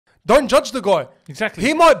Don't judge the guy. Exactly.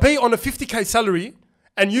 He might be on a 50K salary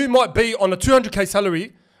and you might be on a 200K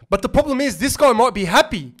salary. But the problem is this guy might be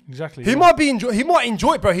happy. Exactly. He might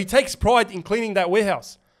enjoy it, bro. He takes pride in cleaning that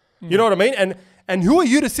warehouse. You know what I mean? And who are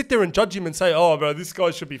you to sit there and judge him and say, oh, bro, this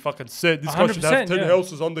guy should be fucking set. This guy should have 10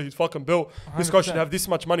 houses under his fucking belt. 100%. This guy should have this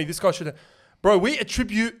much money. This guy should have... Bro, we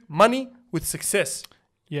attribute money with success.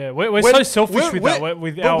 Yeah, we're so selfish with that.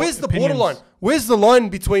 With but where's the borderline? Where's the line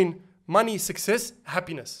between money, success,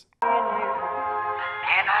 happiness? And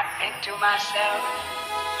I think to myself,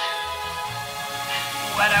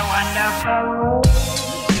 what a wonderful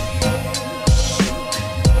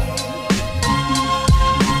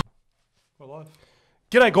world.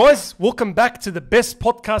 G'day guys, welcome back to the best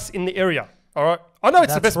podcast in the area. All right, I know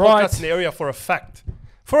it's the best podcast in the area for a fact.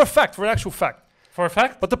 For an actual fact. For a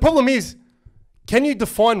fact? But the problem is, can you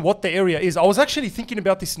define what the area is? I was actually thinking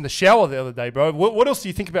about this in the shower the other day, bro. What else do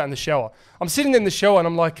you think about in the shower? I'm sitting in the shower and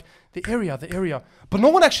I'm like, the area. But no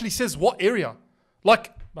one actually says what area.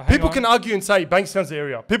 Like, people can argue and say Bankstown's the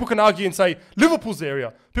area. People can argue and say Liverpool's the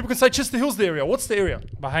area. People can say Chester Hill's the area. What's the area?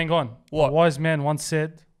 But hang on. What? A wise man once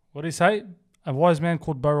said, what did he say? A wise man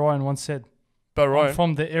called Bo Ryan once said, Bo Ryan. I'm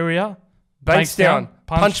from the area, Bankstown,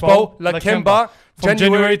 Punch Bowl, Lakemba, from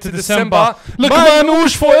January to December.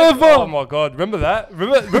 Lakemba forever. Oh my God, remember that?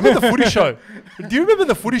 Remember the footy show? Do you remember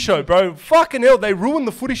the footy show, bro? Fucking hell, they ruined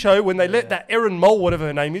the footy show when they let that Erin Mole, whatever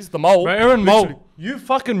her name is, the mole. Bro, Erin Mole, you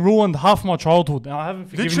fucking ruined half my childhood. And I haven't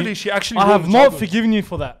forgiven you. Literally, she actually I ruined have not forgiven you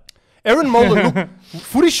for that. Erin Mole, look,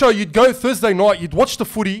 footy show, you'd go Thursday night, you'd watch the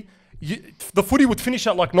footy. The footy would finish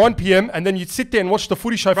at like 9 p.m. and then you'd sit there and watch the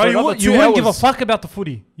footy show for another 2 hours. You wouldn't give a fuck about the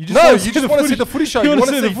footy. You just want to see the footy show. You want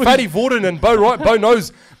to see Fatty Vorden and Bo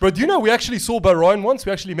knows. Bro, do you know we actually saw Bo Ryan once?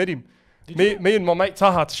 We actually met him. Me and my mate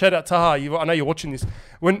Taha, shout out Taha, I know you're watching this.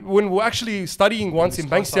 When we were actually studying once in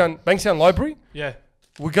Bankstown Library, yeah,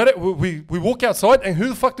 we walk outside and who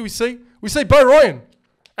the fuck do we see? We see Bo Ryan.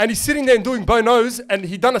 And he's sitting there and doing Bo Knows and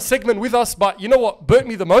he done a segment with us, but you know what burnt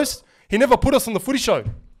me the most? He never put us on the footy show.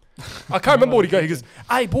 I can't remember what he goes. He goes,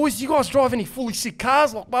 hey, boys, you guys drive any fully sick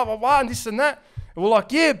cars? Like, blah, blah, blah, and this and that. And we're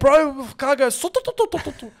like, yeah, bro. Car goes,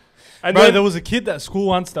 and bro, there was a kid at school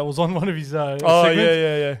once that was on one of his segments.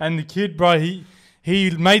 Yeah. And the kid, bro, he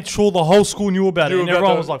made sure the whole school knew about it. And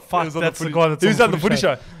everyone was like, fuck, that's the guy that's on the footy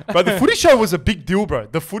show. But the footy show was a big deal, bro.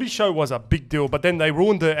 The footy show was a big deal. But then they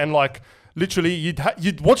ruined it and like, literally,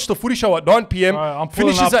 you'd watch the footy show at 9 p.m. Bro,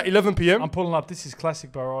 finishes at 11 p.m. I'm pulling up. This is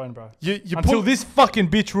classic Bo Ryan, bro. Until this fucking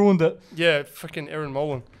bitch ruined it. Yeah, freaking Erin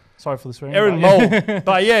Molan. Sorry for the swearing. Erin Mole.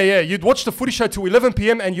 But yeah. You'd watch the footy show till 11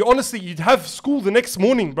 p.m. and you'd have school the next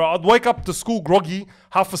morning, bro. I'd wake up to school groggy,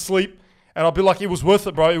 half asleep, and I'd be like, it was worth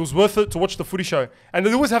it, bro. It was worth it to watch the footy show. And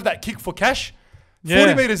they always have that kick for cash.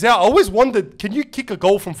 40 meters out. I always wondered, can you kick a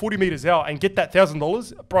goal from 40 meters out and get that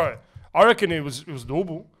 $1,000? Bro, I reckon it was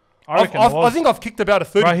doable. I think I've kicked about a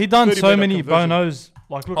 30. Bro, he done so many bonos.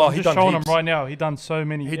 Like, look, I'm just showing heaps. him right now. He done so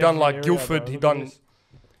many. He done like Guildford. He done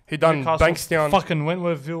Bankstown. Fucking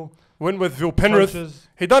Wentworthville, Penrith. Coaches,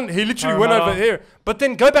 he literally went over here. But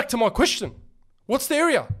then go back to my question. What's the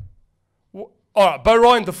area? All right, Bo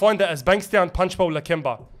Ryan defined that as Bankstown, Punch Bowl,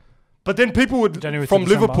 Lakemba. But then people from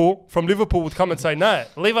Liverpool would come and say, no,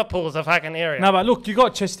 Liverpool's a fucking area. No, but look, you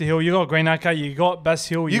got Chester Hill, you got Greenacre, you got Bass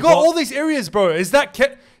Hill. You got all these areas, bro. Is that...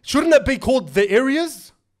 Shouldn't that be called the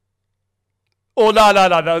areas? Oh, no.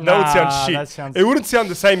 That would sound shit. It wouldn't sound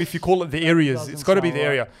the same if you call it the areas. It's got to be the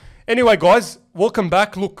area. Anyway, guys, welcome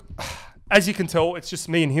back. Look, as you can tell, it's just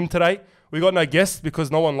me and him today. We got no guests because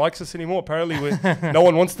no one likes us anymore. Apparently, no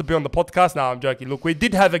one wants to be on the podcast. No, I'm joking. Look, we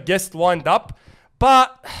did have a guest lined up,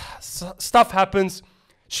 but stuff happens.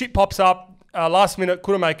 Shit pops up. Last minute,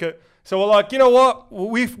 couldn't make it. So we're like, you know what?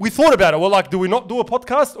 We thought about it. We're like, do we not do a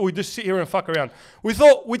podcast or we just sit here and fuck around? We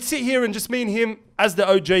thought we'd sit here and just me and him as the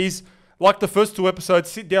OGs, like the first 2 episodes,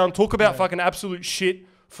 sit down, talk about fucking absolute shit.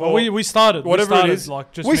 We started whatever it is.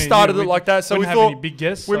 Like just we started it like that. So we thought any big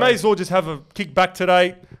guests, we may as well just have a kick back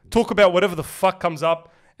today, talk about whatever the fuck comes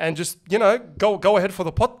up, and just go ahead for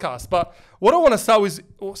the podcast. But what I want to start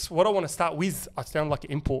with, I sound like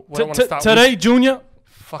an import. What I want to start today, with, Junior.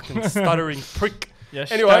 Fucking stuttering prick. Yes,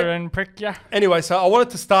 anyway, prick, yeah. Anyway, so I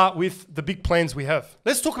wanted to start with the big plans we have.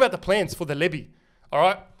 Let's talk about the plans for the Lebbie. All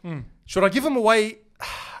right. Should I give them away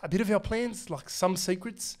a bit of our plans, like some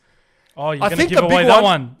secrets? Oh, you're going to give away that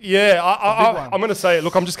one? Yeah, I'm going to say it.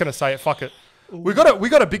 Look, I'm just going to say it. Fuck it. We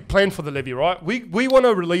got a big plan for the Lebbie, right? We want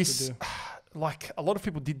to release, like a lot of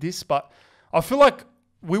people did this, but I feel like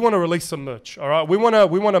we want to release some merch. All right, we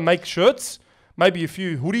want to make shirts, maybe a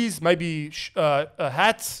few hoodies, maybe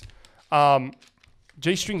hats.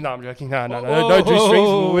 G-string? No, I'm joking. No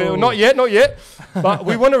G-strings. Not yet. But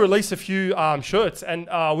we want to release a few shirts, and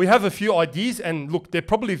we have a few ideas. And look, they're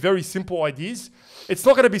probably very simple ideas. It's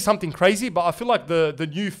not going to be something crazy, but I feel like the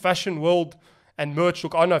new fashion world and merch.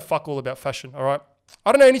 Look, I know fuck all about fashion. All right,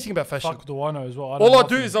 I don't know anything about fashion. Fuck do I know as well. All I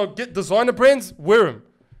do is I'll get designer brands, wear them,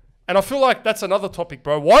 and I feel like that's another topic,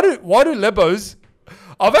 bro. Why do Lebos?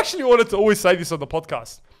 I've actually wanted to always say this on the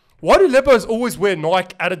podcast. Why do Lebos always wear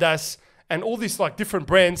Nike, Adidas, and all these like different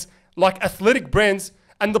brands, like athletic brands,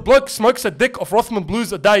 and the bloke smokes a dick of Rothman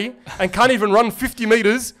Blues a day and can't even run 50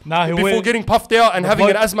 meters before getting puffed out and having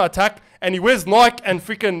an asthma attack, and he wears Nike and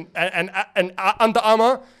freaking and Under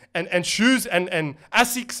Armour and shoes and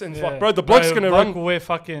Asics and like, bro, the bloke's gonna run. Will wear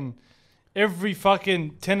fucking every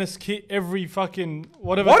fucking tennis kit, every fucking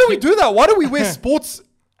whatever. Why do we do that? Why do we wear sports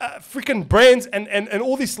freaking brands and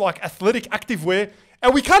all this like athletic active wear,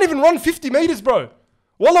 and we can't even run 50 meters, bro?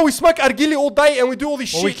 Wallah, we smoke argili all day and we do all this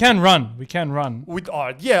shit. We can run.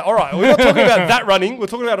 Yeah, all right. We're not talking about that running. We're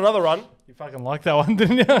talking about another run. You fucking like that one,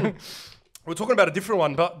 didn't you? We're talking about a different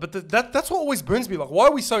one, but that's what always burns me. Like, why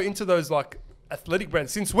are we so into those like athletic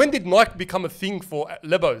brands? Since when did Nike become a thing for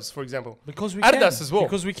Lebos, for example? Because we Adidas can. as well.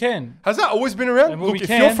 Because we can. Has that always been around? And look, if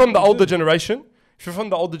you're from the older generation,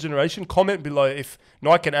 comment below if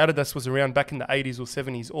Nike and Adidas was around back in the 80s or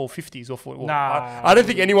 70s or 50s or 40s. Nah. I don't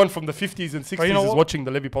think anyone from the 50s and 60s is watching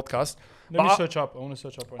the Lebbie podcast. Let me search up. I want to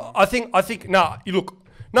search up right now. I think.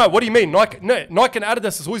 What do you mean? Nike and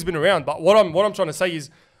Adidas has always been around. But what I'm trying to say is,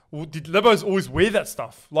 did Lebos always wear that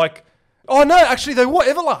stuff? Like, oh no, actually they wore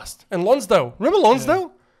Everlast and Lonsdale. Remember Lonsdale? Yeah.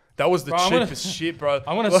 That was the cheapest shit, bro.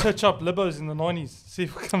 I want to search up Lebos in the 90s, see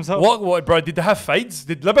what comes up. What, bro? Did they have fades?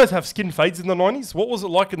 Did Lebos have skin fades in the 90s? What was it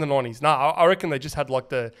like in the 90s? Nah, I reckon they just had like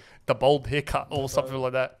the bold haircut or something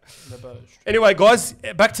like that. Anyway, guys,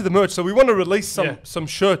 back to the merch. So we want to release some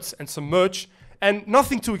shirts and some merch, and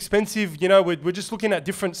nothing too expensive. You know, we're just looking at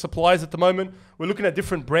different suppliers at the moment. We're looking at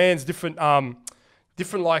different brands, different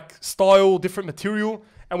like style, different material.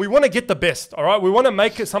 And we want to get the best, all right? We want to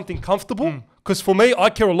make it something comfortable, because for me, I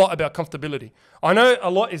care a lot about comfortability. I know a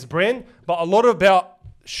lot is brand, but a lot about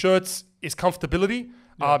shirts is comfortability.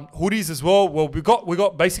 Yeah. Hoodies as well. Well, we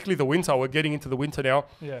got basically the winter. We're getting into the winter now.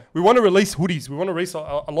 Yeah. We want to release hoodies. We want to release a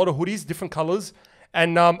lot of hoodies, different colors.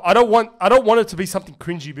 And I don't want it to be something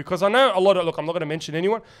cringy, because I know a lot of, look, I'm not going to mention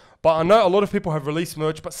anyone, but I know a lot of people have released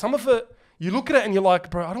merch, but some of it, you look at it and you're like,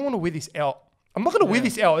 bro, I don't want to wear this out. I'm not going to wear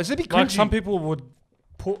this out. It's a bit cringy. Like some people would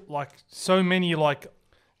put like so many like,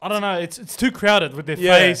 I don't know, it's too crowded with their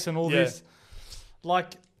face and all this.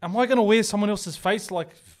 Like, am I gonna wear someone else's face? Like,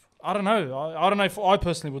 I don't know. I don't know if I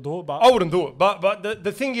personally would do it, but I wouldn't do it. But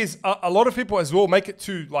the thing is, a lot of people as well make it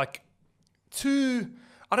too I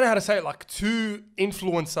don't know how to say it, like too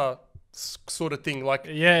influencer sort of thing. Like,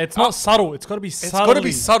 yeah, it's not subtle. It's got to be subtle. It's got to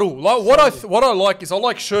be subtle. Like what I like is I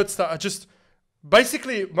like shirts that are just.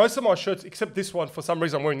 Basically, most of my shirts, except this one, for some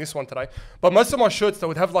reason I'm wearing this one today, but most of my shirts that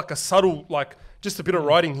would have like a subtle, like just a bit of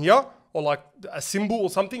writing here, or like a symbol or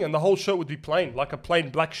something, and the whole shirt would be plain, like a plain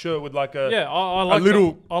black shirt with like a I like a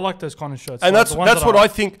little. I like those kind of shirts. And that's what I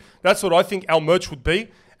think. That's what I think our merch would be.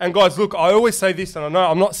 And guys, look, I always say this, and I know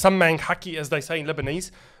I'm not sammang haki as they say in Lebanese,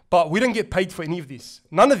 but we don't get paid for any of this.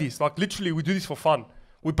 None of this. Like literally, we do this for fun.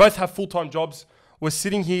 We both have full-time jobs. We're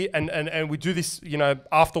sitting here and we do this, you know,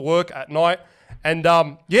 after work at night. And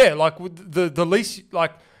like the least,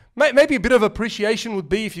 like maybe a bit of appreciation would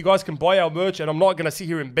be if you guys can buy our merch. And I'm not gonna sit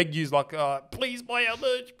here and beg you like, please buy our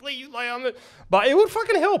merch, please buy our merch. But it would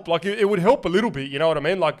fucking help. Like it would help a little bit. You know what I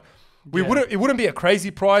mean? Like it wouldn't be a crazy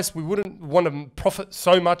price. We wouldn't want to profit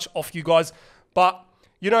so much off you guys. But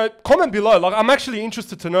you know, comment below. Like I'm actually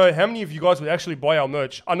interested to know how many of you guys would actually buy our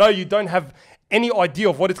merch. I know you don't have any idea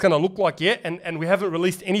of what it's gonna look like yet, and we haven't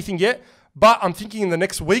released anything yet. But I'm thinking in the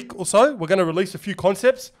next week or so, we're going to release a few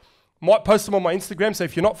concepts. Might post them on my Instagram. So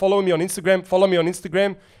if you're not following me on Instagram, follow me on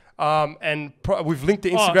Instagram. We've linked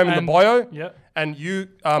the Instagram in the bio. Yeah. And you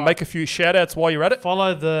make a few shout outs while you're at it.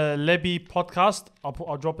 Follow the Lebbie podcast.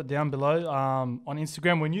 I'll drop it down below on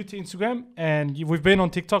Instagram. We're new to Instagram, and we've been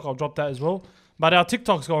on TikTok. I'll drop that as well. But our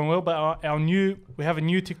TikTok's going well. But we have a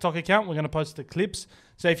new TikTok account. We're going to post the clips.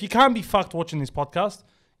 So if you can't be fucked watching this podcast,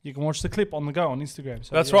 you can watch the clip on the go on Instagram.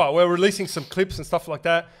 So that's right. We're releasing some clips and stuff like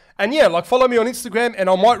that. And yeah, like follow me on Instagram, and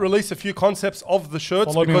I might release a few concepts of the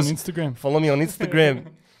shirts. Follow me on Instagram. Follow me on Instagram.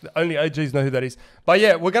 Only OGs know who that is. But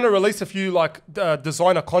yeah, we're going to release a few like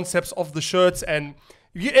designer concepts of the shirts. And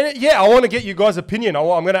I want to get you guys' opinion. I'm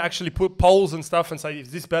going to actually put polls and stuff and say,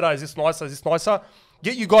 is this better? Is this nicer? Is this nicer?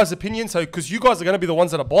 Get you guys' opinion. So, because you guys are going to be the ones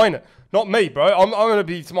that are buying it. Not me, bro. I'm going to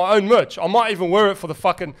be, it's my own merch. I might even wear it for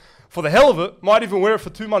the hell of it. Might even wear it for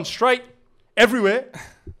 2 months straight. everywhere,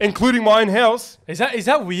 including my own house. Is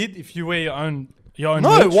that weird if you wear your own No,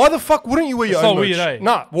 merch? why the fuck wouldn't you wear your own merch? It's not weird, eh?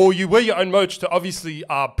 Nah, well, you wear your own merch to obviously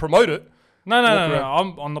promote it. No.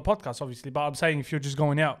 I'm on the podcast, obviously, but I'm saying if you're just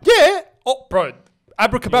going out. Yeah. Oh, bro.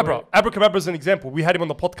 Abracadabra. Abracadabra is an example. We had him on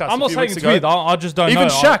the podcast. I'm not saying it's weird. I just don't know. Even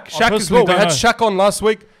Shaq. Shaq as well. We had know. Shaq on last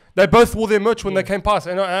week. They both wore their merch when they came past.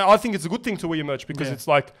 And I think it's a good thing to wear your merch because it's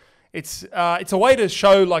like, it's a way to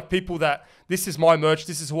show like people that this is my merch.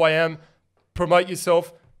 This is who I am. Promote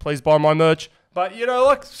yourself. Please buy my merch. But, you know,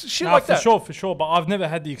 like shit like that. For sure. But I've never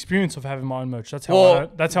had the experience of having my own merch. That's how I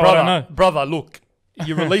don't know. Brother, look.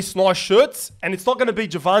 You release nice shirts and it's not going to be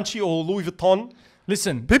Givenchy or Louis Vuitton.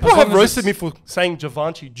 Listen. People have roasted me for saying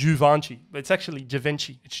Givenchy. But it's actually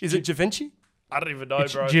Givenchy. Is it Givenchy? I don't even know,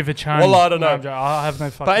 bro. Givenchy. Well, I don't know. No, I have no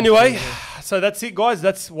fucking But anyway, so that's it, guys.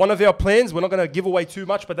 That's one of our plans. We're not going to give away too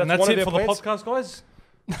much, but that's one of our plans. That's it for the podcast, guys?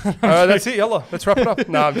 That's it, yalla. Let's wrap it up.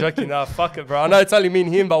 Nah, I'm joking. Nah, fuck it, bro. I know it's only me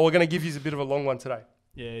and him, but we're going to give you a bit of a long one today.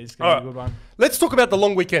 Yeah, it's going to be a good one. Let's talk about the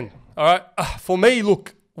long weekend, all right? For me,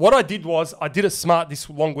 look, what I did was I did it smart this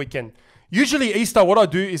long weekend. Usually Easter, what I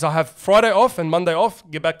do is I have Friday off and Monday off,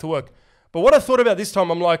 get back to work. But what I thought about this time,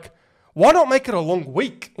 I'm like, why not make it a long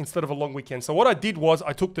week instead of a long weekend? So what I did was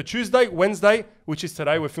I took the Tuesday, Wednesday, which is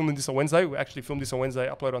today. We're filming this on Wednesday. We actually filmed this on Wednesday,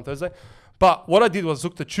 upload on Thursday. But what I did was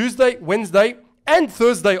took the Tuesday, Wednesday, and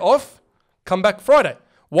Thursday off, come back Friday.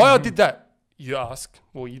 Why I did that? You ask.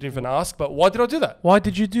 Well, you didn't even ask, but why did I do that? Why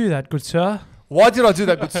did you do that, good sir? Why did I do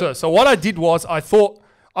that, good sir? So what I did was I thought,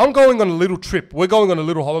 I'm going on a little trip. We're going on a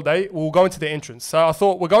little holiday. We'll go into the entrance. So I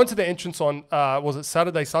thought we're going to the entrance on, was it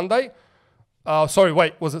Saturday, Sunday? Was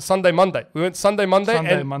it Sunday, Monday? We went Sunday,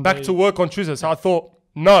 Monday, back to work on Tuesday. So I thought,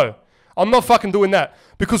 no, I'm not fucking doing that.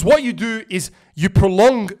 Because what you do is you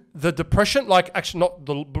prolong the depression, like actually not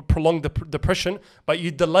prolong the depression, but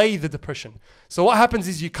you delay the depression. So what happens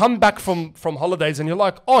is you come back from holidays and you're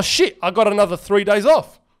like, oh shit, I got another 3 days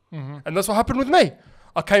off. And that's what happened with me.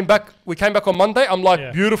 We came back on Monday. I'm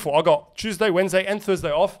like, beautiful. I got Tuesday, Wednesday, and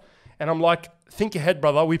Thursday off. And I'm like, think ahead,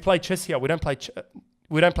 brother. We play chess here. We don't play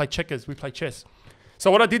checkers. We play chess.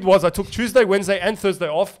 So what I did was I took Tuesday, Wednesday, and Thursday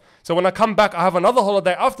off. So when I come back, I have another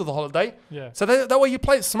holiday after the holiday. Yeah. So that way you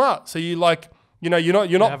play it smart. So you like, you know,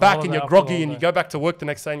 you're not back and you're groggy and you go back to work the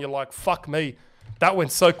next day and you're like, fuck me. That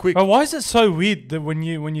went so quick. But why is it so weird that when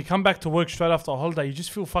you come back to work straight after a holiday, you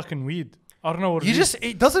just feel fucking weird? I don't know what it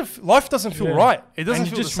is. Life doesn't feel right. It doesn't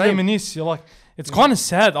feel the same. Reminisce. You're like, it's kind of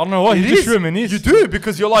sad. I don't know why. You just reminisce. You do,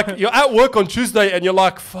 because you're like, you're at work on Tuesday and you're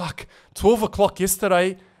like, fuck, 12 o'clock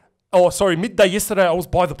yesterday. Oh, sorry, midday yesterday, I was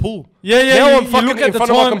by the pool. Yeah. Now I'm fucking in front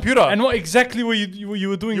of my computer. And what exactly were you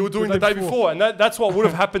were doing? You were doing the day before. And that's what would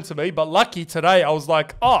have happened to me. But lucky today, I was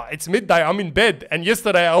like, it's midday, I'm in bed. And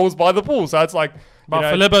yesterday, I was by the pool. So it's like, but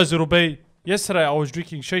for Lebbos, it'll be, yesterday I was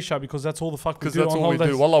drinking shisha because that's all the fuck we do on holidays. Because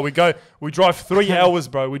that's all we do. Wallah, we drive 3 hours,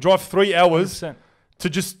 bro. We drive 3 hours 100%. To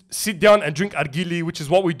just sit down and drink argili, which is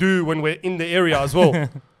what we do when we're in the area as well.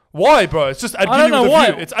 Why, bro? It's just argili with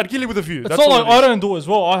a view. It's argili with a view. It's not like I don't do it as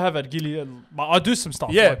well. I have argili, but I do some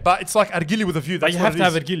stuff. Yeah, but it's like argili with a view. That's you have to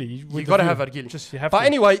have argili. You got to have argili. But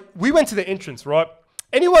anyway, we went to the entrance, right?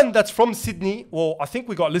 Anyone that's from Sydney, well, I think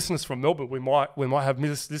we got listeners from Melbourne. We might have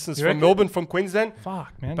listeners from Melbourne, from Queensland.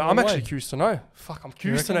 Fuck, man. But I'm actually curious to know. Fuck, I'm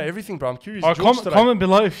curious to know everything, bro. I'm curious. Comment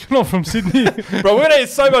below if you're not from Sydney. Bro, we're going to get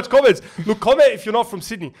so much comments. Look, comment if you're not from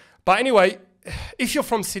Sydney. But anyway, if you're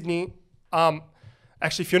from Sydney,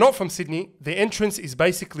 actually, if you're not from Sydney, the entrance is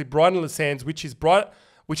basically Brighton Sands, which is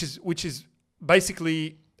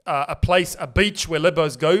basically a beach where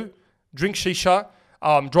Lebbos go, drink shisha,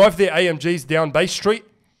 drive their AMGs down Bay Street,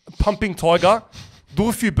 pumping Tiger, do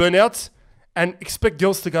a few burnouts, and expect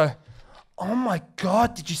girls to go, oh my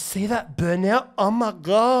God, did you see that burnout? Oh my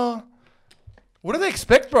God. What do they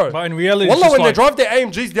expect, bro? But in reality, Wallah, when they drive their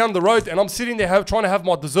AMGs down the road and I'm sitting there trying to have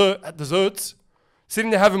my desserts, sitting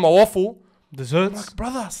there having my waffle. Desserts? I'm like,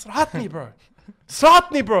 brother, sratni, bro.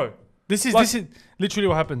 Sratni, bro. This is literally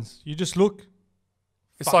what happens. You just look.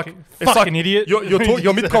 It's like an idiot.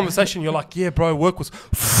 You're mid-conversation. You're like, yeah, bro, work was...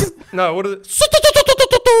 No, what is it?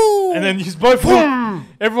 And then you both look.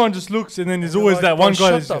 Everyone just looks, and then there's always that one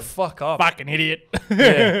guy that's shut the fuck up. Fucking idiot.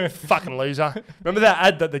 Yeah, fucking loser. Remember that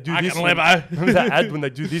ad that they do this? Remember that ad when they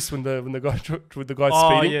do this when the guy speeding?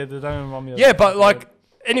 Oh yeah, they don't remind me of yeah, but like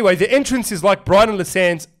anyway, the entrance is like Brighton Le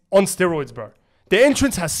Sands on steroids, bro. The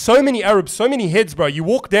entrance has so many Arabs, so many heads, bro. You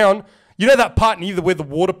walk down, you know that part near where the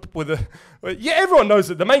water, everyone knows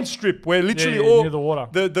it. The main strip where literally all near the water.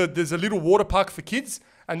 There's a little water park for kids,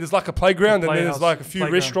 and there's like a playground, and then there's like a few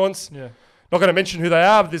restaurants. Yeah. Not going to mention who they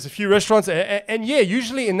are, but there's a few restaurants. And yeah,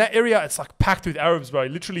 usually in that area, it's like packed with Arabs, bro.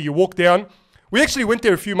 Literally, you walk down. We actually went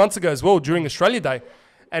there a few months ago as well during Australia Day.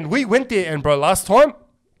 And we went there and bro, last time,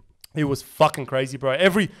 it was fucking crazy, bro.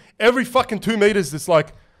 Every fucking 2 meters, this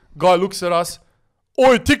like guy looks at us.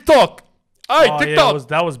 Oi, TikTok. Hey, TikTok. Yeah,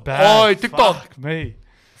 that was bad. Oi, TikTok. Fuck me.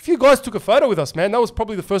 A few guys took a photo with us, man. That was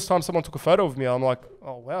probably the first time someone took a photo of me. I'm like,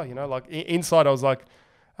 oh, wow. You know, like inside I was like,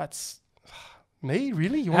 that's me?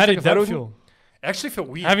 Really? You want How to take did a photo that with me? feel? It actually felt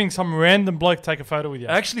weird. Having some random bloke take a photo with you.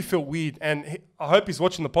 I actually felt weird. And I hope he's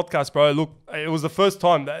watching the podcast, bro. Look, it was the first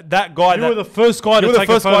time that guy. You were the first guy to take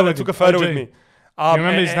a photo that took a photo with me. You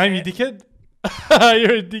remember his name, you dickhead?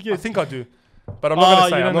 You're a dickhead. I think I do. But I'm not going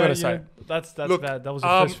to say. I'm not going to say. That's Look, bad. That was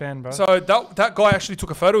your first fan, bro. So that guy actually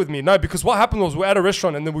took a photo with me. No, because what happened was we're at a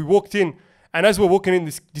restaurant and then we walked in. And as we're walking in,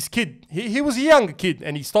 this kid, he was a younger kid.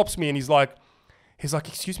 And he stops me and he's like,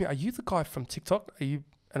 excuse me, are you the guy from TikTok? Are you?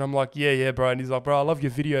 And I'm like, yeah, bro. And he's like, bro, I love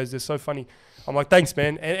your videos. They're so funny. I'm like, thanks,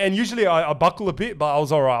 man. And usually I buckle a bit, but I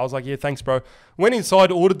was all right. I was like, yeah, thanks, bro. Went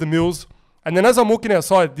inside, ordered the meals. And then as I'm walking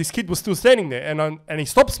outside, this kid was still standing there. And he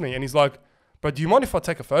stops me and he's like, bro, do you mind if I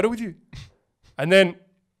take a photo with you? And then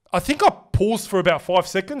I think I paused for about 5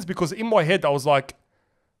 seconds because in my head I was like,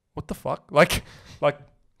 what the fuck? Like,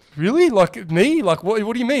 really? Like me? Like,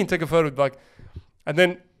 what do you mean take a photo? Like, and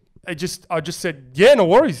then I just said, yeah, no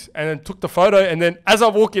worries. And then took the photo. And then as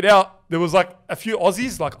I'm walking out, there was like a few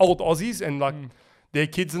Aussies, like old Aussies and like their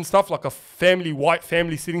kids and stuff, like a white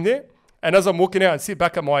family sitting there. And as I'm walking out and sit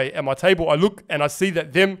back at my table, I look and I see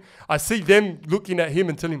them looking at him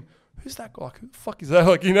and telling him, who's that guy? Like, who the fuck is that?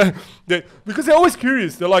 Like, you know, because they're always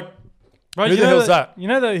curious. They're like, right, who the hell's that? You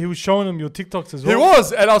know that he was showing them your TikToks as well? He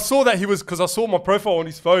was. And I saw that because I saw my profile on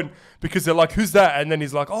his phone because they're like, who's that? And then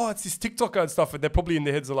he's like, oh, it's this TikToker and stuff. And they're probably in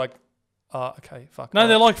their heads are like, okay, fuck. No,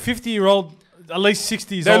 they're like 50-year-old, at least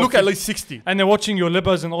 60s They old. look at least 60. And they're watching your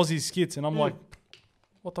Lebbos and Aussie skits. And I'm like,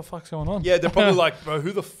 what the fuck's going on? Yeah, they're probably like, bro,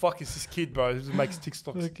 who the fuck is this kid, bro? Who makes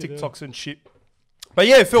TikToks and shit. But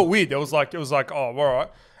yeah, it felt weird. It was like, oh, all right.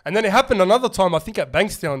 And then it happened another time, I think at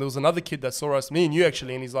Bankstown, there was another kid that saw us, me and you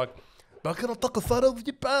actually, and he's like, bro, can I take a photo with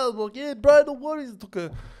you, bro? I'm like, yeah, bro, no worries. Took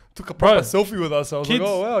a proper selfie with us. I was like,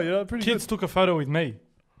 oh, wow, you know, pretty kids good. took a photo with me.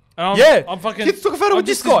 I'm fucking... Kids took a photo with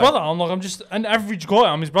this guy. His brother. I'm just an average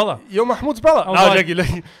guy. I'm his brother. You're Mahmoud's brother. No, like,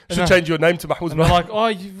 Jackie, should change your name to Mahmoud's brother. I'm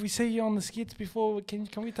like, we see you on the skits before. Can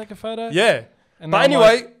we take a photo? Yeah. And but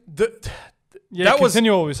anyway, like, that was...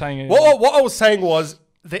 Continue what we were saying. What I was saying was,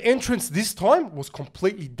 the entrance this time was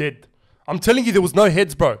completely dead. I'm telling you, there was no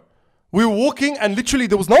heads, bro. We were walking and literally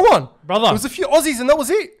there was no one. Brother. There was a few Aussies and that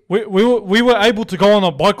was it. We were able to go on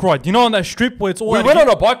a bike ride. You know on that strip where it's all... We went on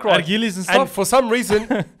a bike ride. Argilis and stuff. And for some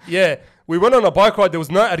reason, yeah, we went on a bike ride. There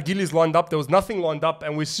was no Argilis lined up. There was nothing lined up.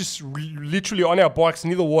 And we're just literally on our bikes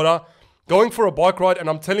near the water, going for a bike ride. And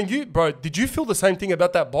I'm telling you, bro, did you feel the same thing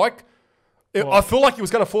about that bike? I feel like it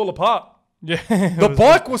was going to fall apart. Yeah. The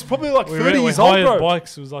bike was probably like 30 years old, bro.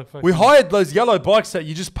 Bikes. It was like we hired those yellow bikes that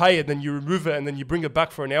you just pay and then you remove it and then you bring it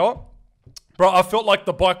back for an hour. Bro, I felt like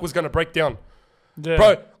the bike was going to break down. Yeah.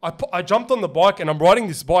 Bro, I jumped on the bike and I'm riding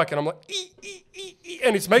this bike and I'm like,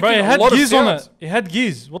 and it's making a lot of sounds. On it. It had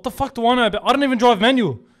gears. What the fuck do I know about? I don't even drive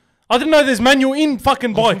manual. I didn't know there's manual in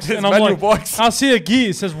fucking bikes. There's and I'm manual like, bikes. I see a gear.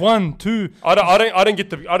 It says 1, 2. I don't get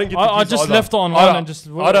the gears. I just left it online and just...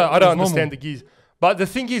 I don't understand the gears. But the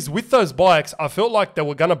thing is, with those bikes, I felt like they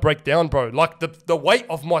were going to break down, bro. Like the weight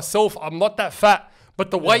of myself, I'm not that fat,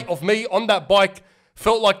 but the weight of me on that bike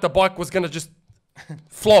felt like the bike was going to just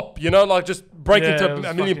flop, you know, like just break into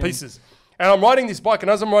a million pieces. And I'm riding this bike,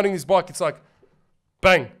 and as I'm riding this bike, it's like,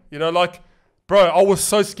 bang, you know, like, bro, I was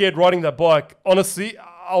so scared riding that bike. Honestly,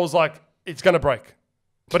 I was like, it's going to break.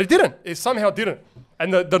 But it didn't. It somehow didn't.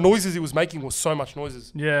 And the noises it was making was so much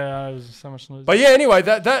noises. Yeah, it was so much noise. But yeah, anyway,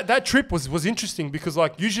 that trip was interesting because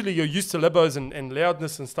like usually you're used to Lebbos and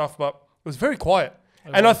loudness and stuff, but it was very quiet.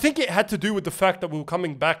 And I think it had to do with the fact that we were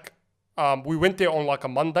coming back. We went there on like a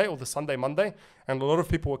Monday or the Sunday Monday, and a lot of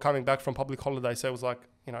people were coming back from public holiday. So it was like,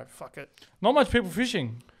 you know, fuck it. Not much people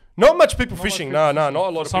fishing. Not much people fishing. No, not a lot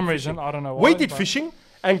of people. For some reason, I don't know why. We did fishing.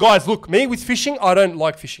 And guys, look, me with fishing, I don't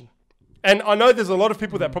like fishing. And I know there's a lot of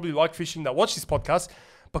people that probably like fishing that watch this podcast.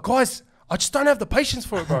 But guys, I just don't have the patience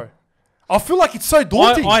for it, bro. I feel like it's so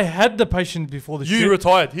daunting. I had the patience before the You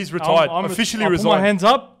retired. He's retired. I'm officially resigned. Put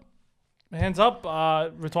my hands up,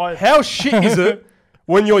 retired. How shit is it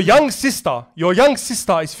when your young sister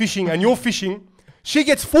is fishing and you're fishing, she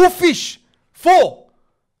gets 4 fish. 4.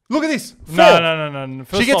 Look at this. 4. No.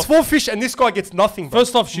 She gets 4 fish and this guy gets nothing. Bro.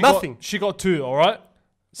 First off, she got 2, all right?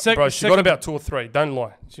 Bro, she got about 2 or 3. Don't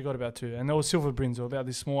lie. She got about 2. And there were silver brins or about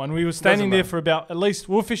this small. And we were standing there for about, at least,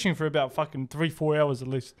 we were fishing for about fucking 3-4 hours at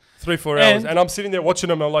least. 3-4 hours. And I'm sitting there watching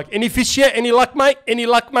them. I'm like, any fish yet? Any luck, mate? Any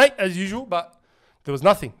luck, mate? As usual. But There was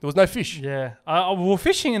nothing. There was no fish. Yeah. We were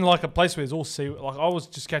fishing in like a place where it's all seaweed. Like I was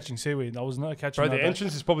just catching seaweed. I was not catching. Bro, the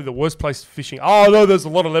entrance is probably the worst place fishing. Oh no, there's a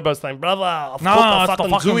lot of Lebos saying, brother, I've caught a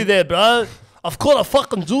fucking Zooey there, bro. I've caught a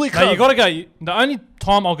fucking Zooey. No, you gotta go. The only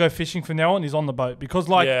time I'll go fishing from now on is on the boat because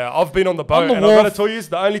like yeah, I've been on the boat, and I gotta tell you,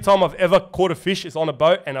 the only time I've ever caught a fish is on a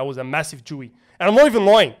boat, and I was a massive Zooey. And I'm not even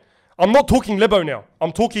lying. I'm not talking Lebo now.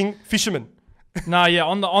 I'm talking fisherman. Nah, yeah,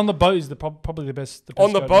 on the boat is probably the best.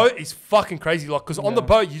 On the boat is fucking crazy, like because on the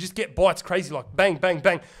boat you just get bites crazy, like bang, bang,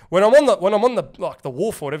 bang. When I'm on the like the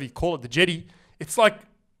wharf or whatever you call it, the jetty, it's like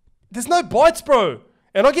there's no bites, bro.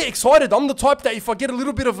 And I get excited. I'm the type that if I get a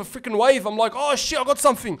little bit of a freaking wave, I'm like, oh shit, I got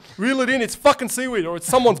something. Reel it in. It's fucking seaweed or it's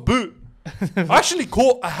someone's boot. I actually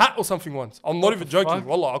caught a hat or something once. I'm not even joking.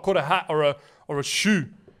 Wallah, I caught a hat or a shoe.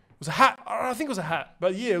 It was a hat. I think it was a hat,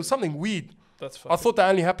 but yeah, it was something weird. That's I thought that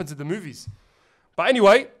only happens in the movies. But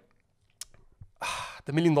anyway,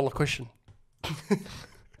 the $1 million question.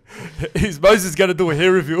 Is Moses going to do a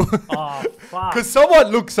hair review? Oh, fuck. Because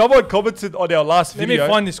someone commented on our last video. Let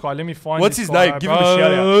me find this guy. What's his name? Give him a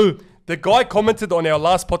shout out. The guy commented on our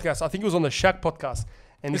last podcast. I think it was on the Shaq podcast.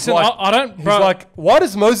 And listen, he's like, why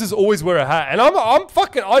does Moses always wear a hat? And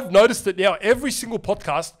I've noticed it now. Every single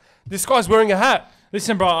podcast, this guy's wearing a hat.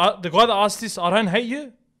 Listen, bro, the guy that asked this, I don't hate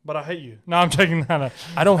you, but I hate you. No, I'm joking. No.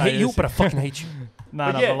 I don't hate you, but I fucking hate you.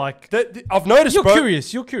 But like... I've noticed, You're bro. You're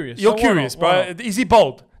curious. You're curious, bro. Is he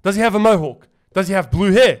bald? Does he have a mohawk? Does he have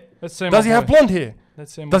blue hair? Does he have blonde hair?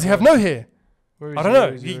 Does he have no hair? I don't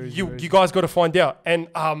know. You guys got to find out. And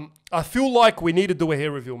I feel like we need to do a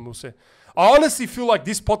hair review, Musa. I honestly feel like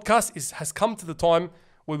this podcast has come to the time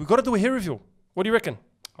where we've got to do a hair review. What do you reckon?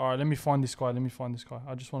 All right, let me find this guy. I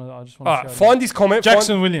just want to. All right, find this comment.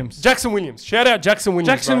 Jackson Williams. Shout out Jackson Williams.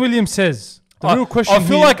 Jackson Williams says the real question.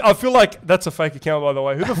 I feel like that's a fake account, by the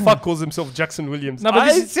way. Who the fuck calls himself Jackson Williams? No, but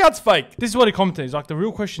it sounds fake. This is what he commented. He's like, the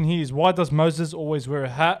real question here is why does Moses always wear a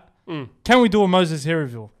hat? Can we do a Moses hair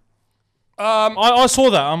review? I saw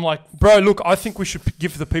that. I'm like, bro, look, I think we should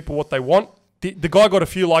give the people what they want. The guy got a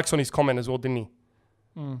few likes on his comment as well, didn't he?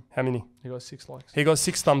 How many? He got 6 likes. He got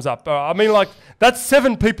 6 thumbs up. I mean, like, that's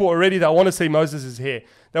 7 people already that want to see Moses' hair.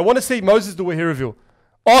 They want to see Moses do a hair review.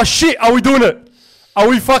 Oh, shit. Are we doing it? Are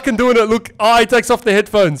we fucking doing it? Look. He takes off the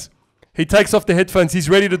headphones. He's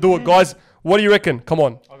ready to do it. Guys, what do you reckon? Come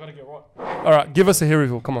on. I got to get right. All right. Give us a hair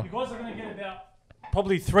review. Come on. You guys are going to get about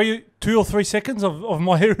probably 2 or 3 seconds of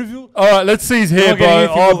my hair review. All right. Let's see his hair, bro.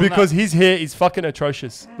 Oh, because his hair is fucking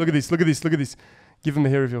atrocious. Look at this. Give him a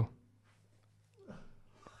hair review.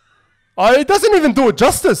 It doesn't even do it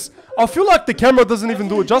justice. I feel like the camera doesn't even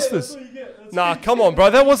do it justice. Nah, come on,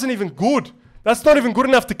 bro. That wasn't even good. That's not even good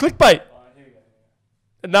enough to clickbait.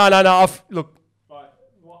 No. Look.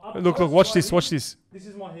 Look. Watch this. This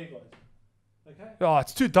is my hair, guys. Okay? Oh,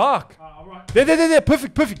 it's too dark. Right. There.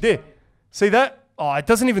 Perfect. There. See that? Oh, it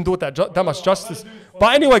doesn't even do it that much justice.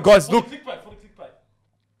 But anyway, guys, look. For the clickbait.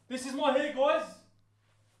 This is my hair, guys.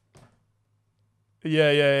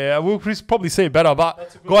 Yeah. We'll probably see it better.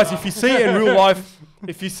 But guys, if you see it in real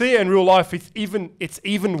life, it's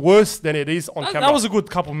even worse than it is on camera. That was a good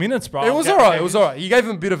couple minutes, bro. It was alright. You gave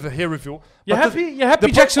him a bit of a hair review. You happy,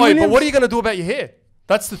 Jackson Williams? But what are you gonna do about your hair?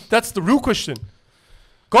 That's the real question.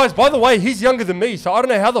 Guys, by the way, he's younger than me, so I don't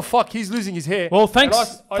know how the fuck he's losing his hair. Well, thanks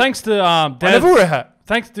to dads. I never wear a hat.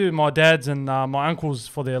 Thanks to my dads and my uncles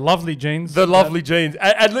for their lovely genes. The lovely genes.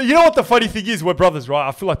 And you know what the funny thing is? We're brothers, right?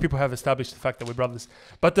 I feel like people have established the fact that we're brothers.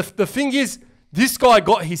 But the thing is, this guy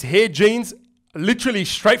got his hair genes literally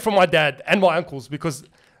straight from my dad and my uncles, because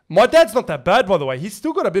my dad's not that bad, by the way. He's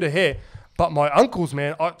still got a bit of hair. But my uncles,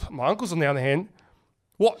 man, my uncles on the other hand,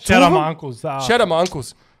 what? Shout out my uncles. Shout out my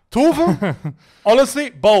uncles. 2 of them, honestly,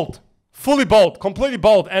 bald. Fully bald, completely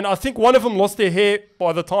bald. And I think one of them lost their hair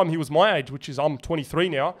by the time he was my age, which is I'm 23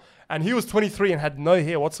 now. And he was 23 and had no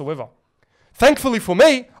hair whatsoever. Thankfully for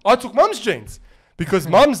me, I took mum's genes. Because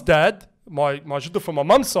mum's dad, my judda from my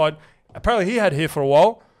mum's side, apparently he had hair for a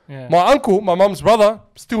while. Yeah. My uncle, my mum's brother,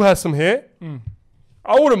 still has some hair.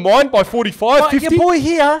 I wouldn't mind by 45, 50. Your boy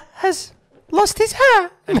here has lost his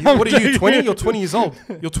hair. And what are you, 20? You're 20 years old.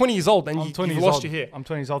 You're 20 years old and you've lost your hair. I'm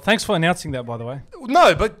 20 years old. Thanks for announcing that, by the way.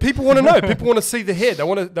 No, but people want to know. People want to see the hair. They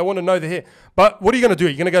want to know the hair. But what are you going to do?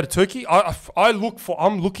 You're going to go to Turkey?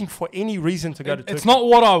 I'm looking for any reason to go to Turkey. It's not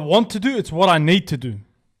what I want to do. It's what I need to do.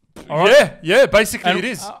 All right? Yeah. Basically, it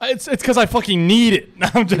is. It's because I fucking need it. No,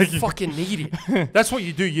 I'm joking. You fucking need it. That's what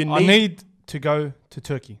you do. I need to go to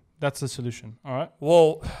Turkey. That's the solution. All right.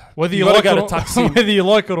 Well, whether you like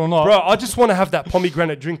it or not, bro. I just want to have that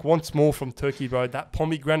pomegranate drink once more from Turkey, bro. That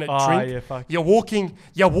pomegranate drink. Yeah, fuck. You're walking.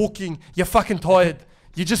 You're fucking tired.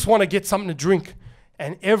 You just want to get something to drink,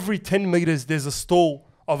 and every 10 meters there's a stall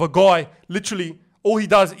of a guy. Literally, all he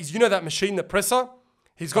does is, you know that machine, the presser?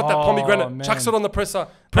 He's got that pomegranate, man. chucks it on the presser.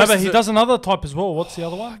 No, but he does another type as well. What's the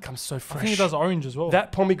other one? It comes so fresh. I think he does orange as well.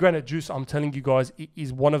 That pomegranate juice, I'm telling you guys, it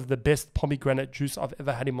is one of the best pomegranate juice I've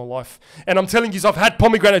ever had in my life. And I'm telling you, I've had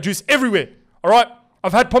pomegranate juice everywhere. All right?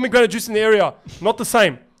 I've had pomegranate juice in the area. Not the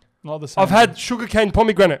same. Not the same. I've had sugarcane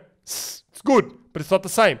pomegranate. It's good, but it's not the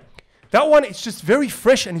same. That one, it's just very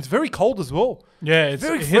fresh and it's very cold as well. Yeah, it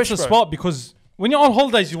hits the spot because when you're on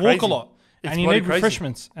holidays, you walk a lot and you need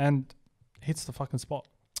refreshments and it hits the fucking spot.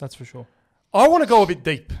 That's for sure. I want to go a bit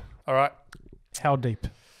deep, all right? How deep?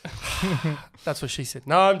 That's what she said.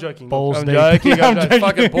 No, I'm joking. Balls I'm deep. joking. I'm joking.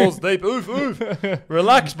 Fucking balls deep. Oof, oof.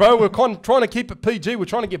 Relax, bro. We're trying to keep it PG. We're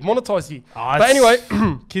trying to get monetized here. But anyway.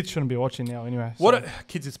 Kids shouldn't be watching now anyway.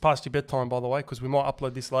 Kids, it's past your bedtime, by the way, because we might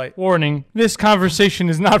upload this late. Warning, this conversation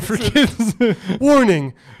is not for kids.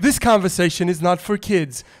 Warning, this conversation is not for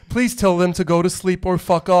kids. Please tell them to go to sleep or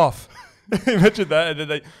fuck off. Imagine that. And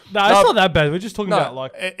then it's not that bad. We're just talking about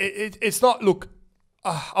like... It's not... Look,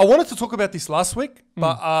 I wanted to talk about this last week,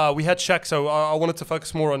 but we had Shaq, so I wanted to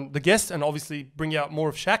focus more on the guest and obviously bring out more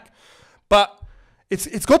of Shaq. But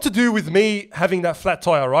it's got to do with me having that flat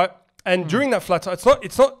tire, right? And during that flat tire,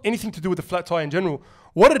 it's not anything to do with the flat tire in general.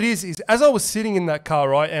 What it is as I was sitting in that car,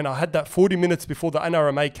 right, and I had that 40 minutes before the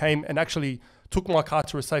NRMA came and actually took my car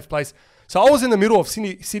to a safe place. So I was in the middle of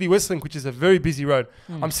City Westlink, which is a very busy road.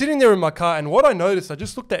 I'm sitting there in my car, and what I noticed, I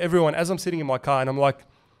just looked at everyone as I'm sitting in my car, and I'm like,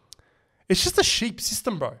 it's just a sheep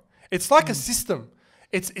system, bro. It's like a system.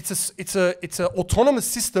 It's a autonomous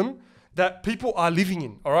system that people are living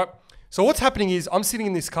in. All right. So what's happening is I'm sitting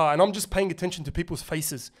in this car and I'm just paying attention to people's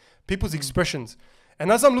faces, people's expressions, and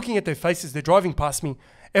as I'm looking at their faces, they're driving past me.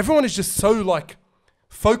 Everyone is just so like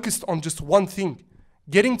focused on just one thing: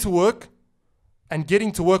 getting to work and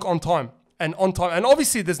getting to work on time and on time. And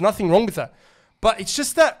obviously, there's nothing wrong with that, but it's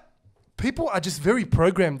just that people are just very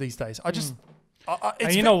programmed these days.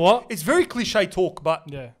 And you know what? It's very cliche talk,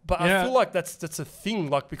 but I feel like that's a thing.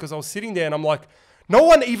 Like, because I was sitting there and I'm like, no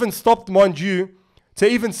one even stopped, mind you, to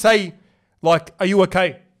even say, like, "Are you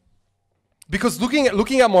okay?" Because looking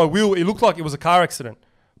at my wheel, it looked like it was a car accident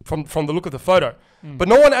from the look of the photo. But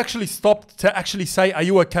no one actually stopped to actually say, "Are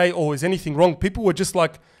you okay?" or "Is anything wrong?" People were just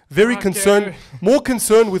like very concerned, more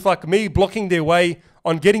concerned with like me blocking their way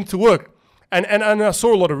on getting to work. And I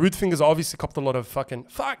saw a lot of rude fingers. I obviously copped a lot of fucking,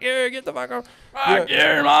 "Fuck you, get the fuck out." Fuck you,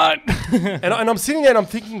 man. and I'm sitting there and I'm